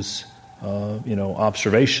use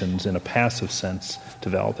observations in a passive sense to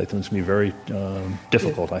validate them is going to be very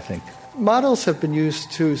difficult, I think. Models have been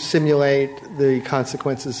used to simulate the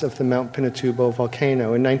consequences of the Mount Pinatubo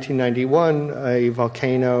volcano. In 1991, a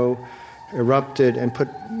volcano erupted and put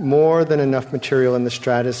more than enough material in the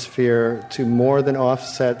stratosphere to more than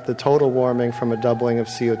offset the total warming from a doubling of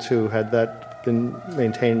CO2 had that been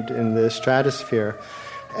maintained in the stratosphere.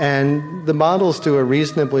 And the models do a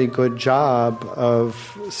reasonably good job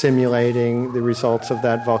of simulating the results of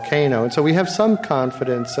that volcano. And so we have some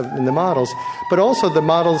confidence in the models, but also the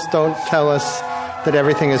models don't tell us that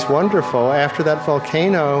everything is wonderful. After that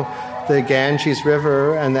volcano, the Ganges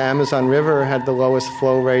River and the Amazon River had the lowest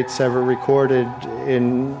flow rates ever recorded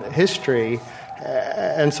in history.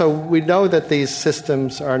 And so we know that these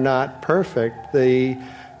systems are not perfect. The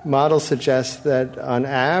models suggest that on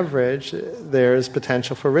average there's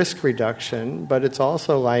potential for risk reduction, but it's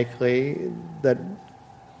also likely that,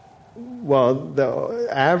 the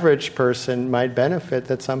average person might benefit,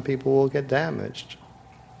 that some people will get damaged.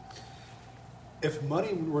 If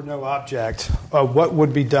money were no object, what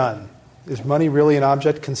would be done? Is money really an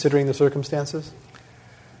object considering the circumstances?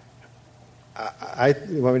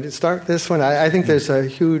 You want me to start this one? I think there's a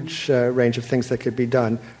huge range of things that could be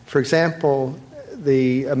done. For example,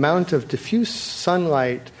 the amount of diffuse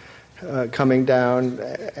sunlight coming down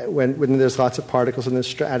when there's lots of particles in the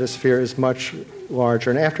stratosphere is much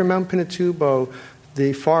larger. And after Mount Pinatubo,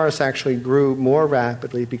 the forest actually grew more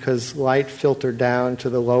rapidly because light filtered down to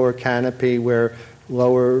the lower canopy where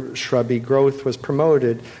lower shrubby growth was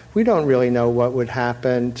promoted. We don't really know what would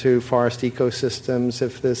happen to forest ecosystems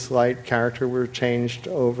if this light character were changed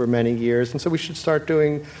over many years. And so we should start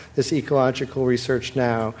doing this ecological research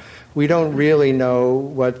now. We don't really know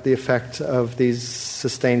what the effect of these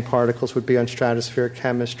sustained particles would be on stratospheric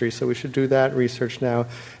chemistry, so we should do that research now.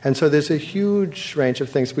 And so there's a huge range of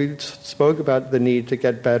things. We spoke about the need to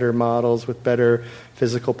get better models with better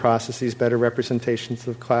physical processes, better representations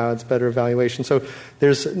of clouds, better evaluation. So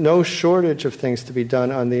there's no shortage of things to be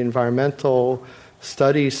done on the environmental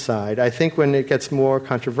studies side. I think when it gets more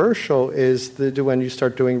controversial is when you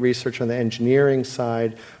start doing research on the engineering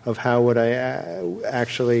side of how would I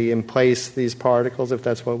actually emplace these particles, if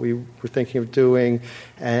that's what we were thinking of doing,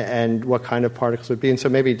 and what kind of particles would be. And so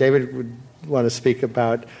maybe David would want to speak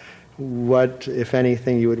about what, if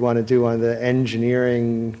anything, you would want to do on the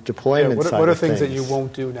engineering deployment side. What are things that you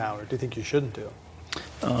won't do now, or do you think you shouldn't do?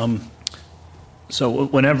 So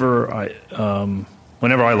whenever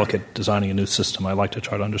I look at designing a new system, I like to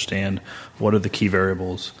try to understand what are the key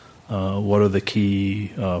variables, what are the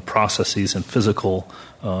key processes and physical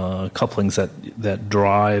couplings that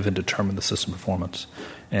drive and determine the system performance.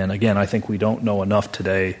 And again, I think we don't know enough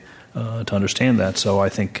today to understand that. So I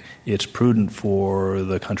think it's prudent for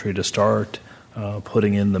the country to start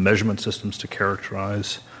putting in the measurement systems to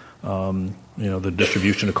characterize the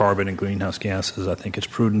distribution of carbon and greenhouse gases. I think it's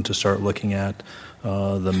prudent to start looking at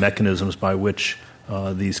the mechanisms by which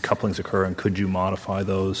these couplings occur, and could you modify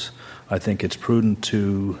those? I think it's prudent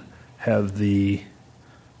to have the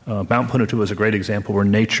Mount Punatubo is a great example where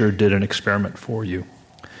nature did an experiment for you.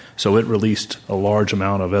 So it released a large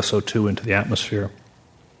amount of SO2 into the atmosphere,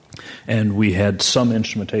 and we had some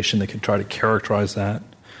instrumentation that could try to characterize that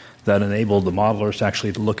enabled the modelers to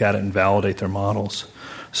actually look at it and validate their models.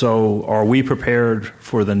 So are we prepared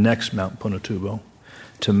for the next Mount Punatubo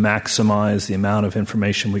to maximize the amount of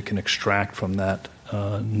information we can extract from that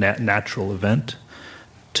natural event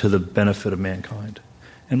to the benefit of mankind?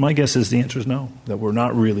 And my guess is the answer is no, that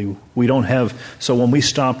we don't have. So when we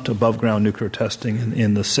stopped above ground nuclear testing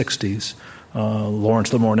in the 60s,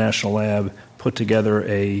 Lawrence Livermore National Lab put together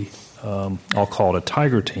I'll call it a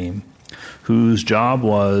tiger team, whose job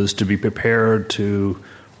was to be prepared to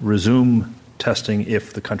resume testing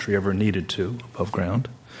if the country ever needed to above ground.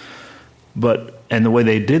 And the way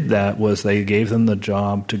they did that was they gave them the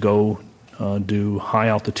job to go do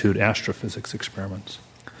high-altitude astrophysics experiments.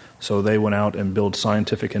 So they went out and built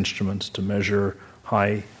scientific instruments to measure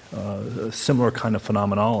similar kind of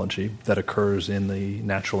phenomenology that occurs in the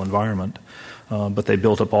natural environment. But they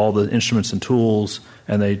built up all the instruments and tools,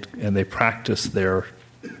 and they practiced their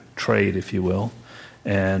trade, if you will.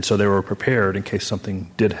 And so they were prepared in case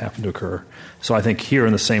something did happen to occur. So I think here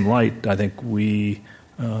in the same light, I think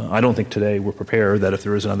I don't think today we're prepared that if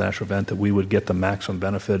there is another natural event that we would get the maximum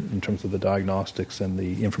benefit in terms of the diagnostics and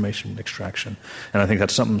the information extraction. And I think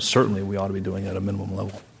that's something certainly we ought to be doing at a minimum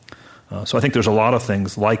level. So I think there's a lot of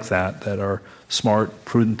things like that are smart,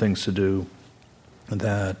 prudent things to do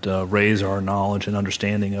that raise our knowledge and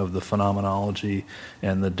understanding of the phenomenology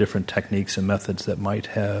and the different techniques and methods that might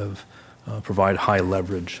provide high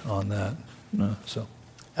leverage on that.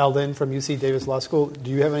 Al Lin from UC Davis Law School,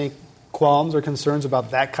 do you have any qualms or concerns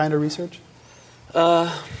about that kind of research?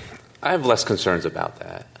 I have less concerns about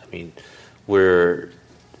that. I mean, we're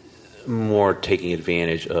more taking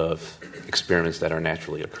advantage of experiments that are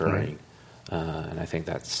naturally occurring. Right. And I think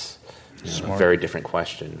that's a very different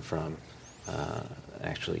question from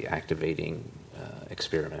actually activating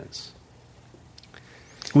experiments.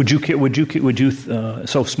 Would you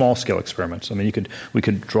so small scale experiments? I mean, we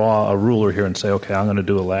could draw a ruler here and say, okay, I'm going to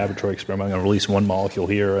do a laboratory experiment. I'm going to release one molecule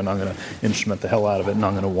here, and I'm going to instrument the hell out of it, and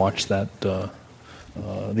I'm going to watch that the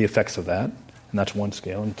effects of that. And that's one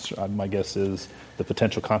scale. And my guess is the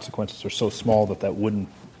potential consequences are so small that wouldn't.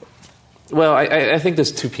 Well, I think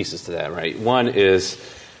there's two pieces to that, right? One is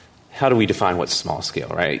how do we define what's small scale,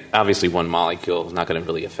 right? Obviously, one molecule is not going to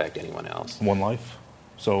really affect anyone else. One life.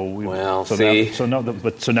 So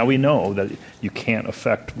now we know that you can't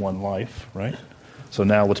affect one life, right? So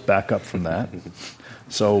now let's back up from that.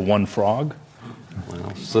 So one frog.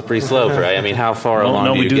 Well, slippery slope, right? I mean, how far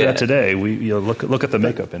along do you get? No, we do that today. We look at the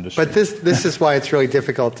makeup industry. But this is why it's really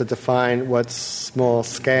difficult to define what's small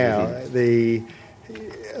scale. Mm-hmm.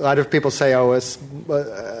 A lot of people say,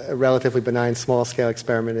 a relatively benign small scale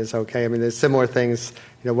experiment is okay. I mean, there's similar things.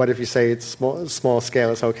 What if you say it's small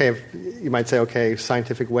scale is okay? You might say, okay,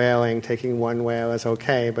 scientific whaling, taking one whale is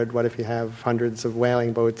okay, but what if you have hundreds of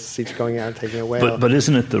whaling boats each going out and taking a whale? But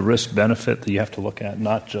isn't it the risk benefit that you have to look at,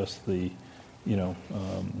 not just the, so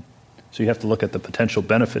you have to look at the potential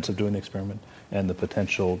benefits of doing the experiment and the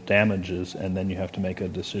potential damages, and then you have to make a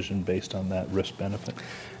decision based on that risk benefit.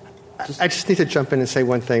 I just need to jump in and say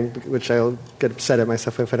one thing, which I'll get upset at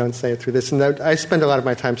myself if I don't say it through this. And I spend a lot of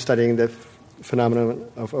my time studying the phenomenon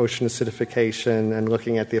of ocean acidification and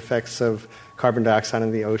looking at the effects of carbon dioxide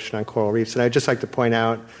in the ocean on coral reefs. And I'd just like to point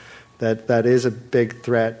out that that is a big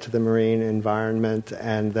threat to the marine environment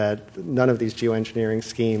and that none of these geoengineering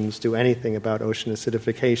schemes do anything about ocean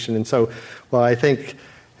acidification. And so while I think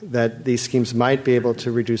that these schemes might be able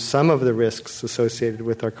to reduce some of the risks associated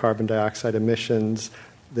with our carbon dioxide emissions,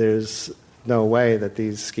 there's no way that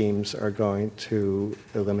these schemes are going to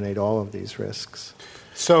eliminate all of these risks.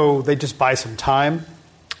 So they just buy some time?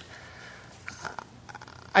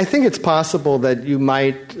 I think it's possible that you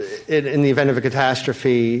might, in the event of a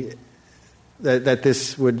catastrophe, that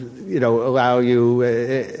this would, allow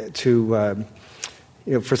you to,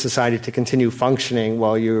 for society to continue functioning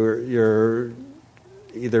while you're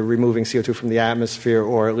either removing CO2 from the atmosphere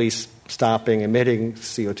or at least stopping emitting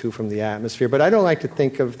CO2 from the atmosphere. But I don't like to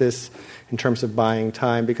think of this in terms of buying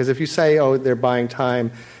time, because if you say, they're buying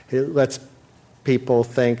time, it lets people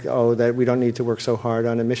think, that we don't need to work so hard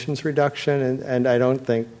on emissions reduction, and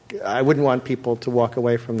I wouldn't want people to walk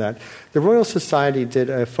away from that. The Royal Society did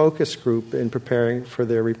a focus group in preparing for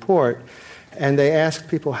their report, and they asked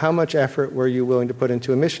people, how much effort were you willing to put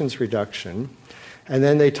into emissions reduction? And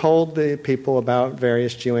then they told the people about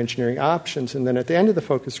various geoengineering options, and then at the end of the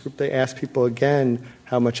focus group, they asked people again,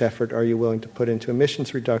 how much effort are you willing to put into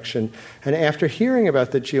emissions reduction? And after hearing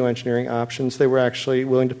about the geoengineering options, they were actually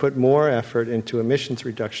willing to put more effort into emissions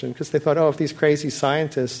reduction, because they thought, if these crazy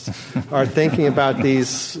scientists are thinking about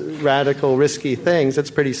these radical, risky things,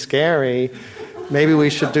 it's pretty scary. Maybe we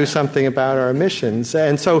should do something about our emissions.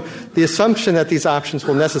 And so the assumption that these options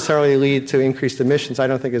will necessarily lead to increased emissions, I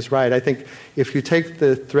don't think is right. I think if you take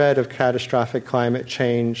the threat of catastrophic climate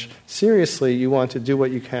change seriously, you want to do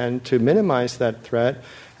what you can to minimize that threat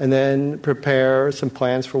and then prepare some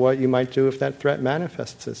plans for what you might do if that threat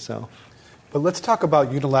manifests itself. But let's talk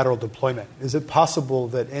about unilateral deployment. Is it possible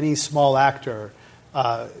that any small actor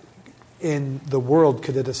in the world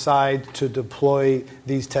could decide to deploy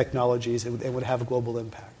these technologies and would have a global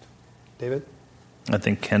impact? David? I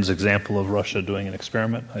think Ken's example of Russia doing an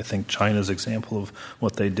experiment. I think China's example of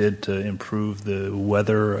what they did to improve the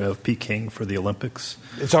weather of Peking for the Olympics.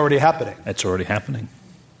 It's already happening. It's already happening.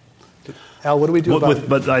 Al, what do we do about it?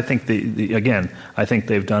 But I think, I think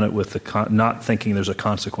they've done it with not thinking there's a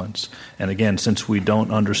consequence. And again, since we don't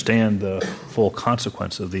understand the full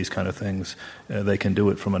consequence of these kind of things, they can do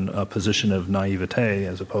it from a position of naivete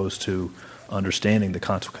as opposed to understanding the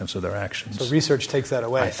consequence of their actions. So research takes that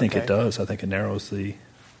away. I think it does. I think it narrows the...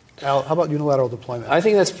 Al, how about unilateral deployment? I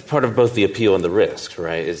think that's part of both the appeal and the risk,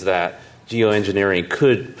 right, is that geoengineering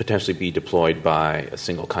could potentially be deployed by a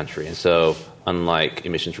single country. And so, unlike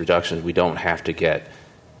emissions reduction, we don't have to get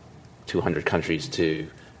 200 countries to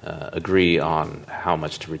agree on how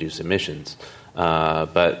much to reduce emissions.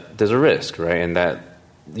 But there's a risk, right? And that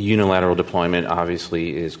unilateral deployment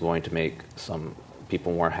obviously is going to make some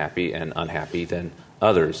people more happy and unhappy than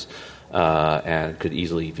others, and could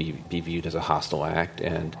easily be viewed as a hostile act.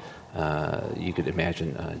 And you could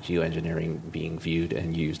imagine geoengineering being viewed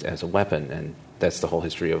and used as a weapon, and that's the whole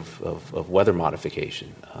history of weather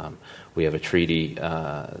modification. We have a treaty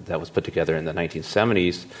that was put together in the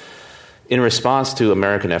 1970s in response to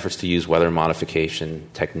American efforts to use weather modification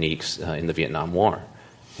techniques in the Vietnam War,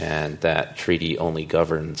 and that treaty only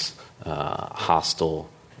governs hostile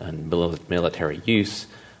and military use.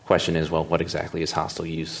 Question is, well, what exactly is hostile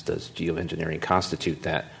use? Does geoengineering constitute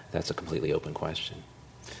that? That's a completely open question.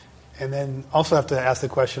 And then also have to ask the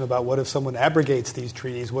question about what if someone abrogates these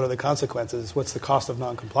treaties? What are the consequences? What's the cost of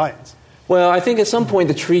noncompliance? Well, I think at some point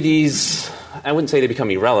the treaties, I wouldn't say they become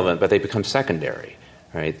irrelevant, but they become secondary,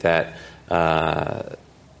 right? That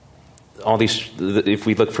all these, if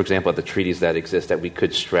we look, for example, at the treaties that exist that we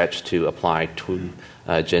could stretch to apply to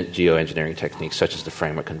geoengineering techniques such as the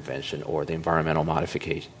Framework Convention or the Environmental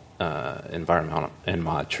Modification, Environmental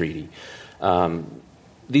Mod Treaty.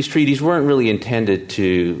 These treaties weren't really intended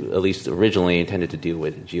to, at least originally intended to deal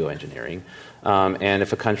with geoengineering. And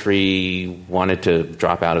if a country wanted to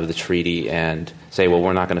drop out of the treaty and say, well,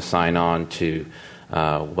 we're not going to sign on to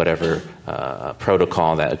whatever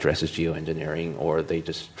protocol that addresses geoengineering, or they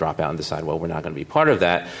just drop out and decide, well, we're not going to be part of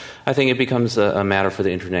that, I think it becomes a matter for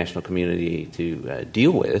the international community to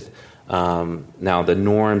deal with. Now, the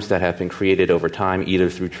norms that have been created over time, either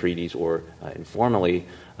through treaties or informally,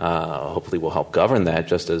 hopefully will help govern that,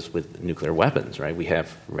 just as with nuclear weapons, right? We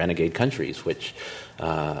have renegade countries, which,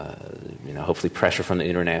 hopefully pressure from the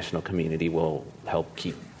international community will help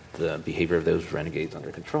keep the behavior of those renegades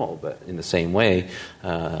under control. But in the same way,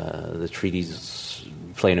 the treaties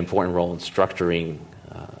play an important role in structuring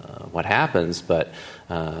what happens, but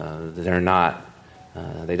they're not.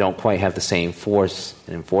 They don't quite have the same force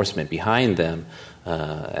and enforcement behind them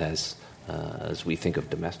as we think of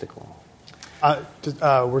domestic law.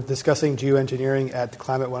 We're discussing geoengineering at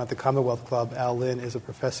Climate One at the Commonwealth Club. Al Lin is a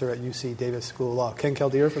professor at UC Davis School of Law. Ken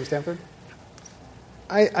Caldeira from Stanford?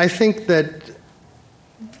 I think that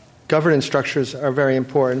governance structures are very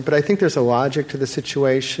important, but I think there's a logic to the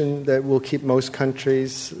situation that will keep most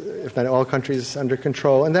countries, if not all countries, under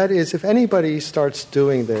control. And that is, if anybody starts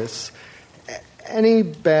doing this, any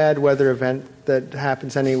bad weather event that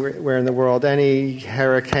happens anywhere in the world, any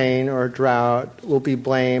hurricane or drought, will be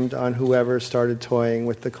blamed on whoever started toying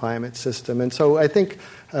with the climate system. And so I think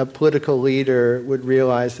a political leader would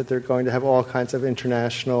realize that they're going to have all kinds of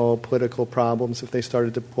international political problems if they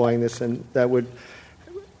started deploying this, and that would...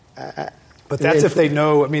 But that's if they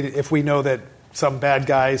know, I mean, if we know that some bad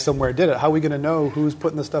guy somewhere did it, how are we going to know who's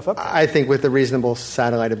putting the stuff up there? I think with a reasonable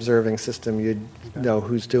satellite observing system, you'd know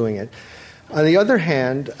who's doing it. On the other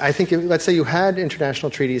hand, I think, let's say you had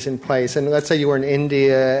international treaties in place, and let's say you were in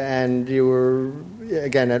India and you were,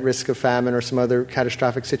 again, at risk of famine or some other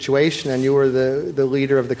catastrophic situation, and you were the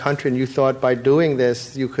leader of the country, and you thought by doing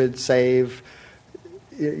this you could save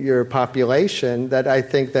your population, that I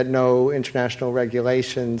think that no international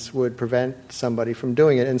regulations would prevent somebody from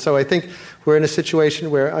doing it. And so I think we're in a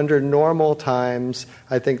situation where under normal times,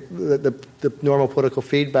 I think the normal political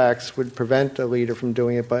feedbacks would prevent a leader from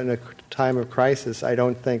doing it, but in a time of crisis, I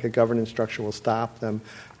don't think a governance structure will stop them.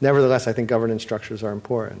 Nevertheless, I think governance structures are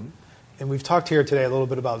important. And we've talked here today a little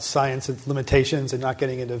bit about science and limitations and not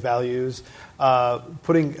getting into values,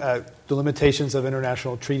 putting the limitations of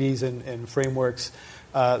international treaties and frameworks.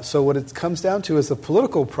 So what it comes down to is the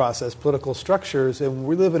political process, political structures, and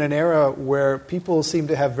we live in an era where people seem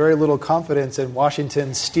to have very little confidence in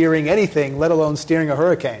Washington steering anything, let alone steering a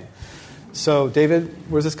hurricane. So, David,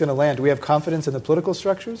 where's this going to land? Do we have confidence in the political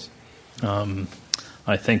structures?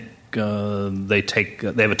 I think they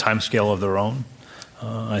have a time scale of their own.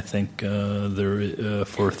 I think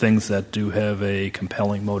for things that do have a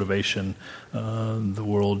compelling motivation, the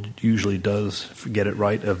world usually does get it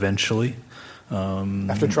right eventually.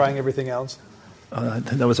 After trying everything else?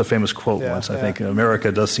 That was a famous quote once. I think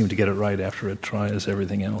America does seem to get it right after it tries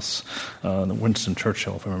everything else. Winston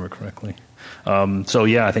Churchill, if I remember correctly.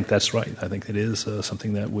 I think that's right. I think it is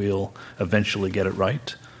something that will eventually get it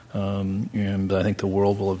right. And I think the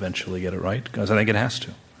world will eventually get it right, because I think it has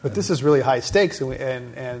to. But this is really high stakes,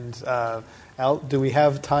 and Al, do we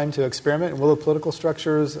have time to experiment? And will the political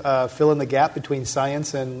structures fill in the gap between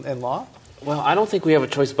science and law? Well, I don't think we have a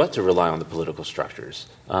choice but to rely on the political structures.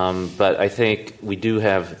 But I think we do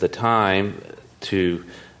have the time to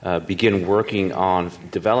begin working on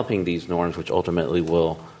developing these norms, which ultimately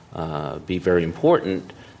will be very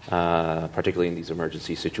important, particularly in these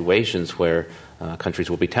emergency situations where countries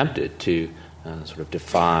will be tempted to sort of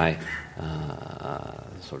defy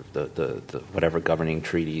sort of the whatever governing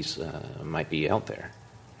treaties might be out there.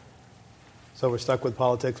 So we're stuck with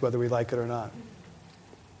politics whether we like it or not.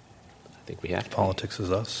 I think we have to. Politics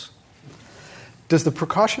is us. Does the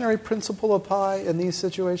precautionary principle apply in these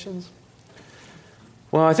situations?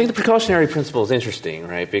 Well, I think the precautionary principle is interesting,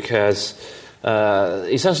 right? Because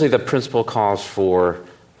essentially the principle calls for,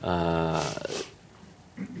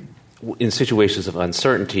 in situations of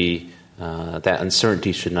uncertainty, that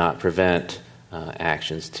uncertainty should not prevent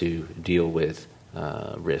actions to deal with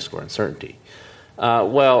risk or uncertainty.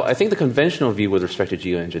 Well, I think the conventional view with respect to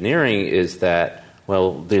geoengineering is that,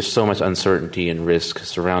 well, there's so much uncertainty and risk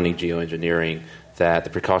surrounding geoengineering that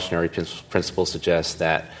the precautionary principle suggests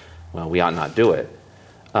that, well, we ought not do it.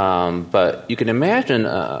 But you can imagine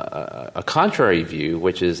a contrary view,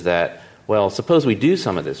 which is that, well, suppose we do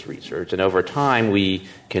some of this research, and over time we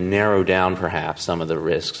can narrow down perhaps some of the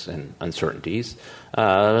risks and uncertainties.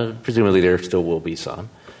 Presumably there still will be some.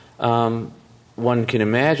 One can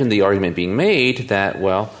imagine the argument being made that,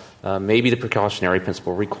 well, maybe the precautionary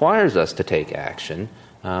principle requires us to take action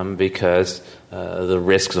because the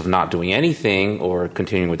risks of not doing anything or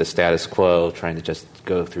continuing with the status quo, trying to just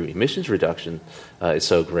go through emissions reduction is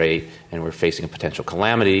so great, and we're facing a potential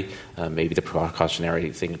calamity. Maybe the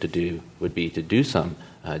precautionary thing to do would be to do some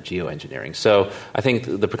geoengineering. So I think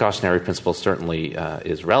the precautionary principle certainly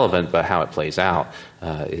is relevant, but how it plays out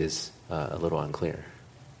is a little unclear.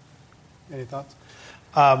 Any thoughts?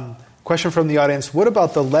 Question from the audience. What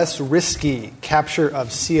about the less risky capture of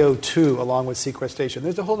CO2 along with sequestration?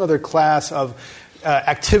 There's a whole other class of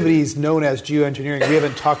activities known as geoengineering we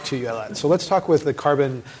haven't talked to yet. So let's talk with the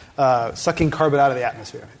carbon, sucking carbon out of the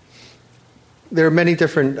atmosphere. There are many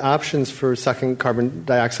different options for sucking carbon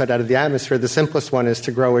dioxide out of the atmosphere. The simplest one is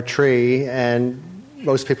to grow a tree, and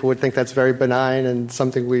most people would think that's very benign and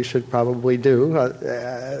something we should probably do.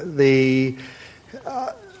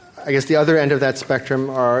 I guess the other end of that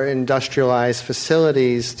spectrum are industrialized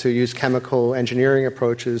facilities to use chemical engineering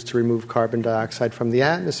approaches to remove carbon dioxide from the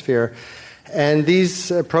atmosphere. And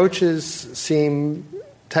these approaches seem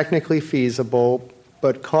technically feasible,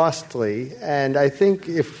 but costly. And I think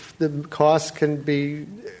if the cost can be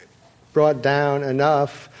brought down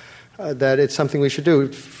enough that it's something we should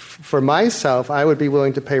do. For myself, I would be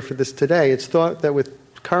willing to pay for this today. It's thought that with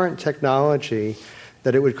current technology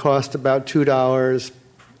that it would cost about $2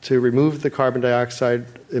 to remove the carbon dioxide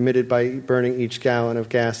emitted by burning each gallon of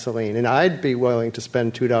gasoline. And I'd be willing to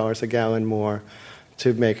spend $2 a gallon more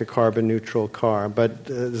to make a carbon-neutral car. But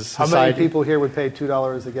how many people here would pay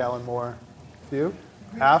 $2 a gallon more? Few?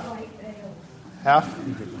 Half? Half?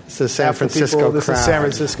 It's the San Francisco crowd. This is San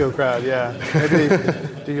Francisco crowd, yeah.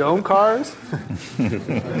 Maybe, do you own cars?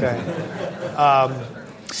 Okay.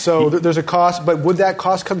 So there's a cost, but would that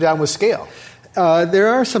cost come down with scale? There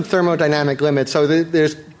are some thermodynamic limits. So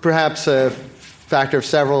there's perhaps a factor of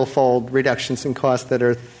several-fold reductions in cost that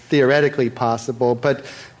are theoretically possible. But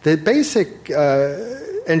the basic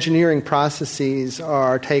engineering processes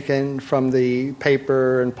are taken from the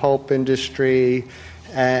paper and pulp industry,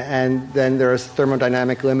 and then there are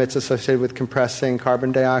thermodynamic limits associated with compressing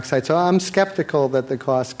carbon dioxide. So I'm skeptical that the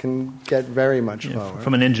cost can get very much lower.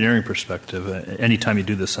 From an engineering perspective, anytime you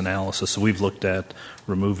do this analysis, so we've looked at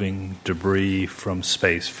removing debris from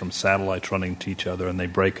space, from satellites running to each other, and they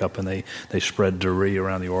break up and they spread debris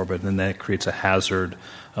around the orbit, and then that creates a hazard.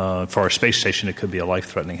 For our space station, it could be a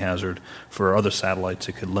life-threatening hazard. For other satellites,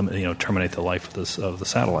 it could terminate the life of the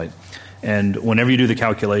satellite. And whenever you do the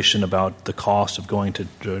calculation about the cost of going to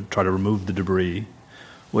try to remove the debris,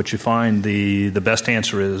 what you find the best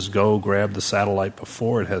answer is go grab the satellite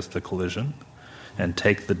before it has the collision and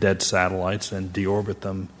take the dead satellites and deorbit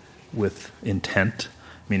them with intent,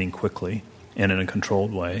 meaning quickly and in a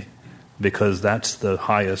controlled way, because that's the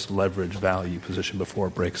highest leverage value position before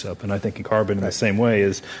it breaks up. And I think in carbon in the same way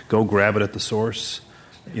is go grab it at the source,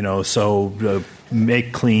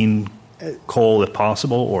 make clean coal if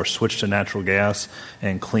possible, or switch to natural gas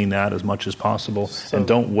and clean that as much as possible, and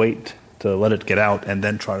don't wait to let it get out and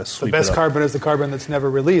then try to sweep it up. The best carbon is the carbon that's never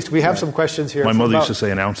released. We have some questions here. My mother used to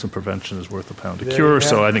say an ounce of prevention is worth a pound of cure,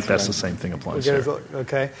 so I think that's the same thing applies here.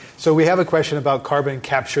 Okay. So we have a question about carbon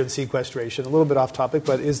capture and sequestration, a little bit off topic,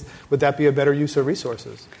 but would that be a better use of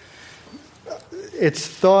resources? It's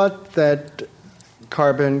thought that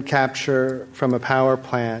carbon capture from a power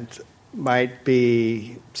plant might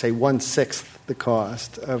be, say, 1/6 the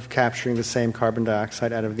cost of capturing the same carbon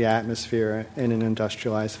dioxide out of the atmosphere in an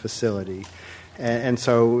industrialized facility. And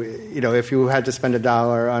so, if you had to spend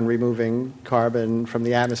 $1 on removing carbon from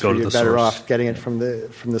the atmosphere, you're better off getting it from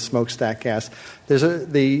the smokestack gas.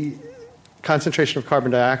 The concentration of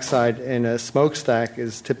carbon dioxide in a smokestack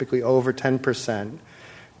is typically over 10%.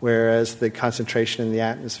 Whereas the concentration in the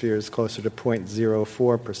atmosphere is closer to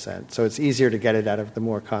 0.04%. So it's easier to get it out of the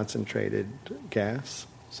more concentrated gas.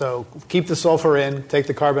 So keep the sulfur in, take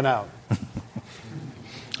the carbon out.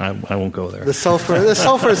 I won't go there. The sulfur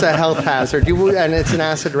is a health hazard, and it's an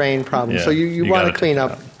acid rain problem. So you want to clean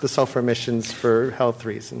up the sulfur emissions for health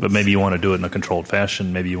reasons. But maybe you want to do it in a controlled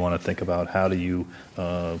fashion. Maybe you want to think about how do you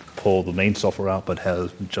pull the main sulfur out but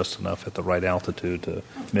have just enough at the right altitude to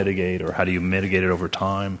mitigate, or how do you mitigate it over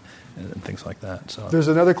time, and things like that. So there's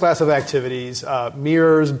another class of activities,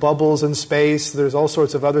 mirrors, bubbles in space. There's all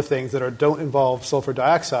sorts of other things that don't involve sulfur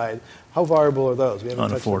dioxide. How viable are those?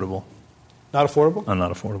 Unaffordable. Not affordable?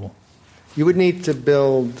 Not affordable. You would need to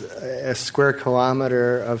build a square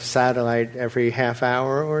kilometer of satellite every half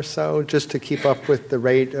hour or so just to keep up with the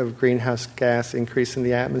rate of greenhouse gas increase in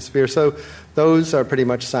the atmosphere. So those are pretty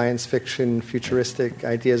much science fiction, futuristic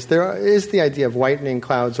ideas. There is the idea of whitening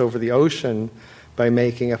clouds over the ocean by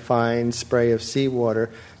making a fine spray of seawater.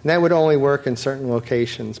 And that would only work in certain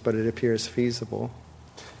locations, but it appears feasible.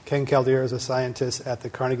 Ken Caldeira is a scientist at the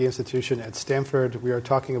Carnegie Institution at Stanford. We are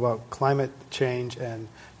talking about climate change and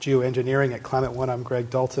geoengineering at Climate One. I'm Greg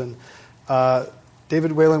Dalton.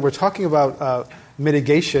 David Whalen, we're talking about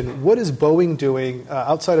mitigation. What is Boeing doing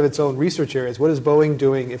outside of its own research areas? What is Boeing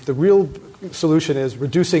doing? If the real solution is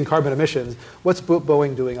reducing carbon emissions, what's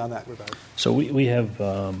Boeing doing on that regard? So we have,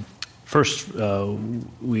 first,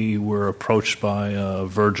 we were approached by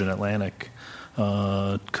Virgin Atlantic.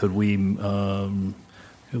 Could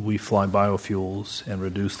we fly biofuels and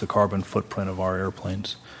reduce the carbon footprint of our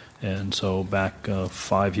airplanes? And so back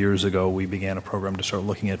 5 years ago, we began a program to start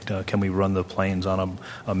looking at can we run the planes on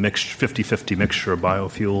a 50-50 mixture of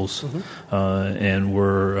biofuels, and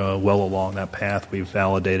we're well along that path. We've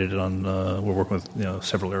validated it on. We're working with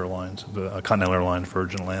several airlines, Continental Airlines,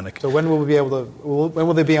 Virgin Atlantic. So when will we be able to? When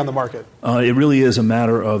will they be on the market? It really is a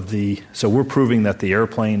matter of So we're proving that the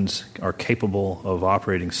airplanes are capable of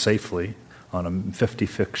operating safely on a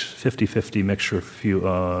 50-50 mixture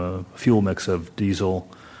fuel mix of diesel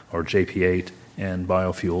or JP8 and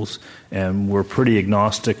biofuels. And we're pretty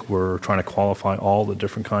agnostic. We're trying to qualify all the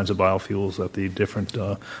different kinds of biofuels that the different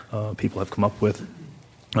people have come up with.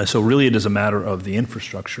 And so really it is a matter of the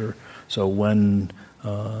infrastructure. So when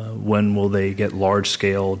will they get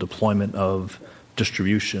large-scale deployment of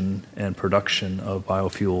distribution and production of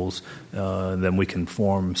biofuels, then we can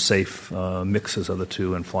form safe mixes of the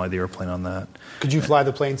two and fly the airplane on that. Could you fly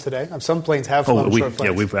the planes today? Some planes have flown short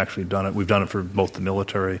flights. Yeah, we've actually done it. We've done it for both the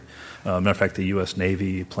military. Matter of fact, the U.S.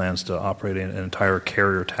 Navy plans to operate an entire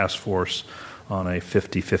carrier task force on a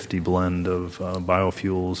 50-50 blend of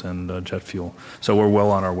biofuels and jet fuel. So we're well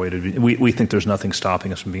on our way to we think there's nothing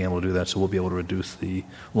stopping us from being able to do that, so we'll be able to reduce the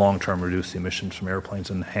emissions from airplanes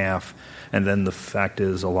in half. And then the fact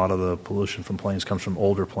is a lot of the pollution from planes comes from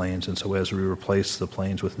older planes, and so as we replace the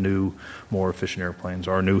planes with new, more efficient airplanes,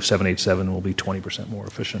 our new 787 will be 20% more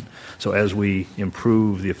efficient. So as we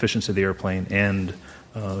improve the efficiency of the airplane and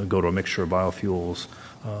go to a mixture of biofuels,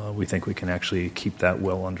 we think we can actually keep that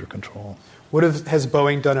well under control. What has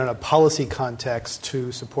Boeing done in a policy context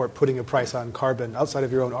to support putting a price on carbon outside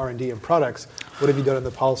of your own R&D and products? What have you done in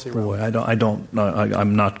the policy realm? Boy,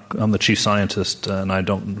 I'm the chief scientist, and I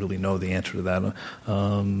don't really know the answer to that.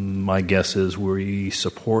 My guess is we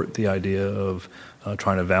support the idea of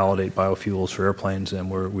trying to validate biofuels for airplanes,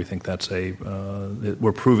 and we think that's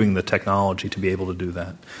we're proving the technology to be able to do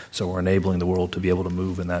that. So we're enabling the world to be able to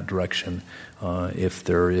move in that direction if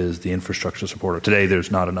there is the infrastructure support. Today,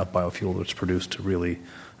 there's not enough biofuel that's produced to really.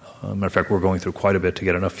 Matter of fact, we're going through quite a bit to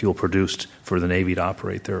get enough fuel produced for the Navy to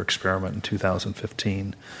operate their experiment in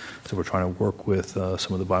 2015. So we're trying to work with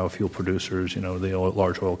some of the biofuel producers, the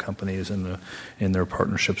large oil companies, and in their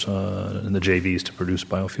partnerships and the JVs to produce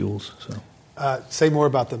biofuels. So. Say more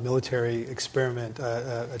about the military experiment,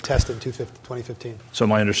 a test in 2015. So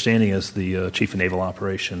my understanding is the Chief of Naval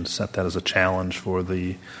Operations set that as a challenge for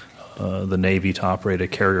the Navy to operate a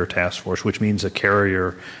carrier task force, which means a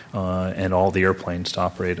carrier and all the airplanes to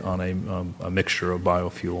operate on a mixture of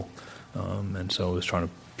biofuel. And so it was trying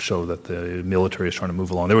to show that the military is trying to move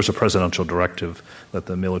along. There was a presidential directive that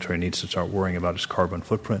the military needs to start worrying about its carbon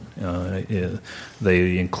footprint.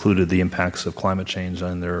 They included the impacts of climate change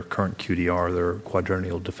in their current QDR, their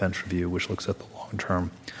Quadrennial Defense Review, which looks at the long-term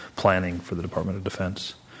planning for the Department of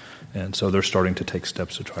Defense. And so they're starting to take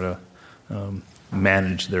steps to try to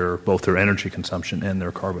manage both their energy consumption and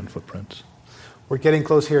their carbon footprints. We're getting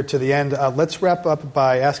close here to the end. Let's wrap up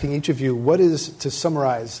by asking each of you, to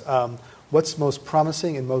summarize, what's most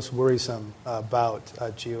promising and most worrisome about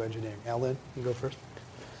geoengineering? Alan, you go first.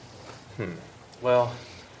 Well,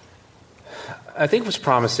 I think what's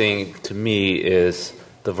promising to me is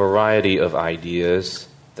the variety of ideas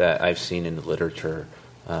that I've seen in the literature.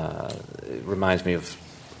 It reminds me of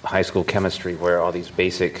high school chemistry, where all these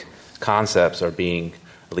basic concepts are being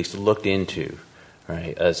at least looked into,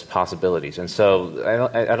 right, as possibilities. And so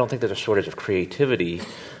I don't think there's a shortage of creativity,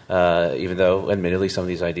 even though, admittedly, some of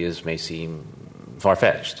these ideas may seem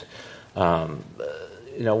far-fetched.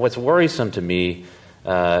 What's worrisome to me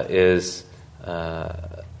is,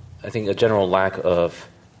 I think, a general lack of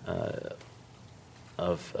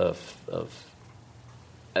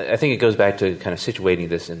I think it goes back to kind of situating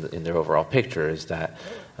this in their overall picture, is that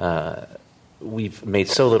we've made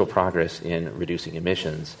so little progress in reducing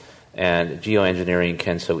emissions, and geoengineering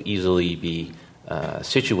can so easily be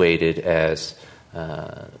situated as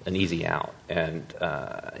an easy out. And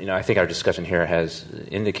I think our discussion here has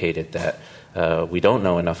indicated that we don't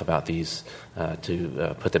know enough about these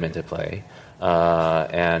to put them into play,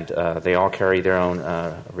 and they all carry their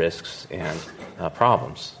own risks and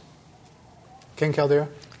problems. Ken Caldeira?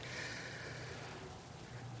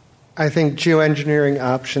 I think geoengineering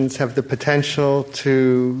options have the potential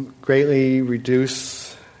to greatly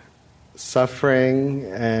reduce suffering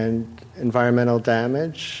and environmental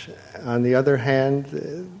damage. On the other hand,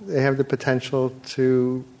 they have the potential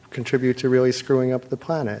to contribute to really screwing up the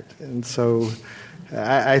planet. And so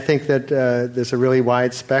I think that there's a really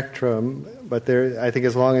wide spectrum, but I think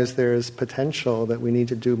as long as there's potential, that we need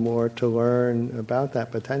to do more to learn about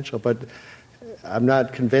that potential. But I'm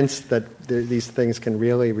not convinced that these things can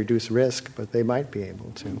really reduce risk, but they might be able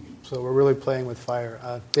to. So we're really playing with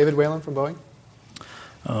fire. David Whalen from Boeing?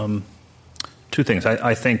 Two things.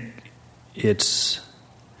 I think it's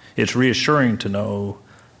reassuring to know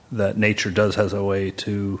that nature has a way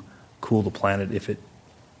to cool the planet if it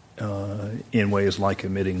in ways like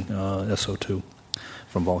emitting SO2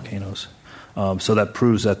 from volcanoes. So that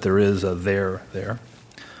proves that there is a there.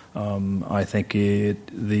 I think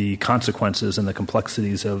the consequences and the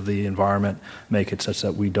complexities of the environment make it such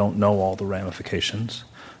that we don't know all the ramifications.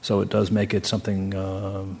 So it does make it something,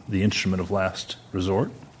 the instrument of last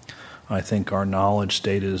resort. I think our knowledge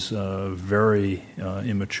state is very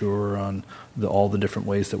immature on all the different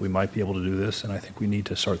ways that we might be able to do this, and I think we need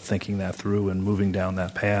to start thinking that through and moving down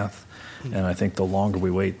that path. And I think the longer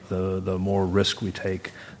we wait, the more risk we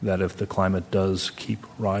take that if the climate does keep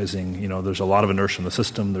rising, there's a lot of inertia in the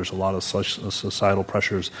system, there's a lot of societal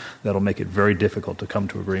pressures that'll make it very difficult to come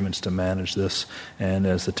to agreements to manage this. And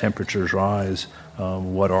as the temperatures rise,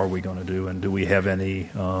 what are we going to do? And do we have any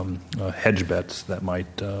hedge bets that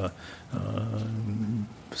might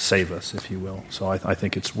save us, if you will? So I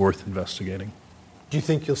think it's worth investigating. Do you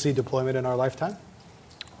think you'll see deployment in our lifetime?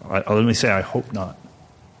 Let me say I hope not.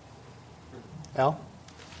 Al?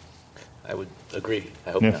 I would agree.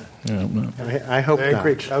 I hope not. Yeah, I hope not.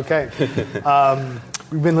 Agreed. Okay.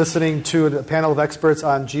 We've been listening to a panel of experts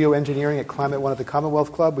on geoengineering at Climate One at the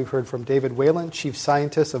Commonwealth Club. We've heard from David Whalen, Chief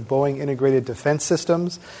Scientist of Boeing Integrated Defense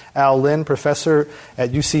Systems, Al Lin, Professor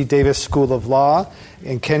at UC Davis School of Law,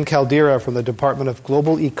 and Ken Caldera from the Department of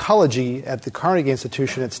Global Ecology at the Carnegie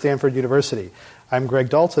Institution at Stanford University. I'm Greg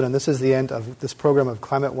Dalton, and this is the end of this program of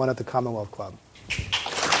Climate One at the Commonwealth Club.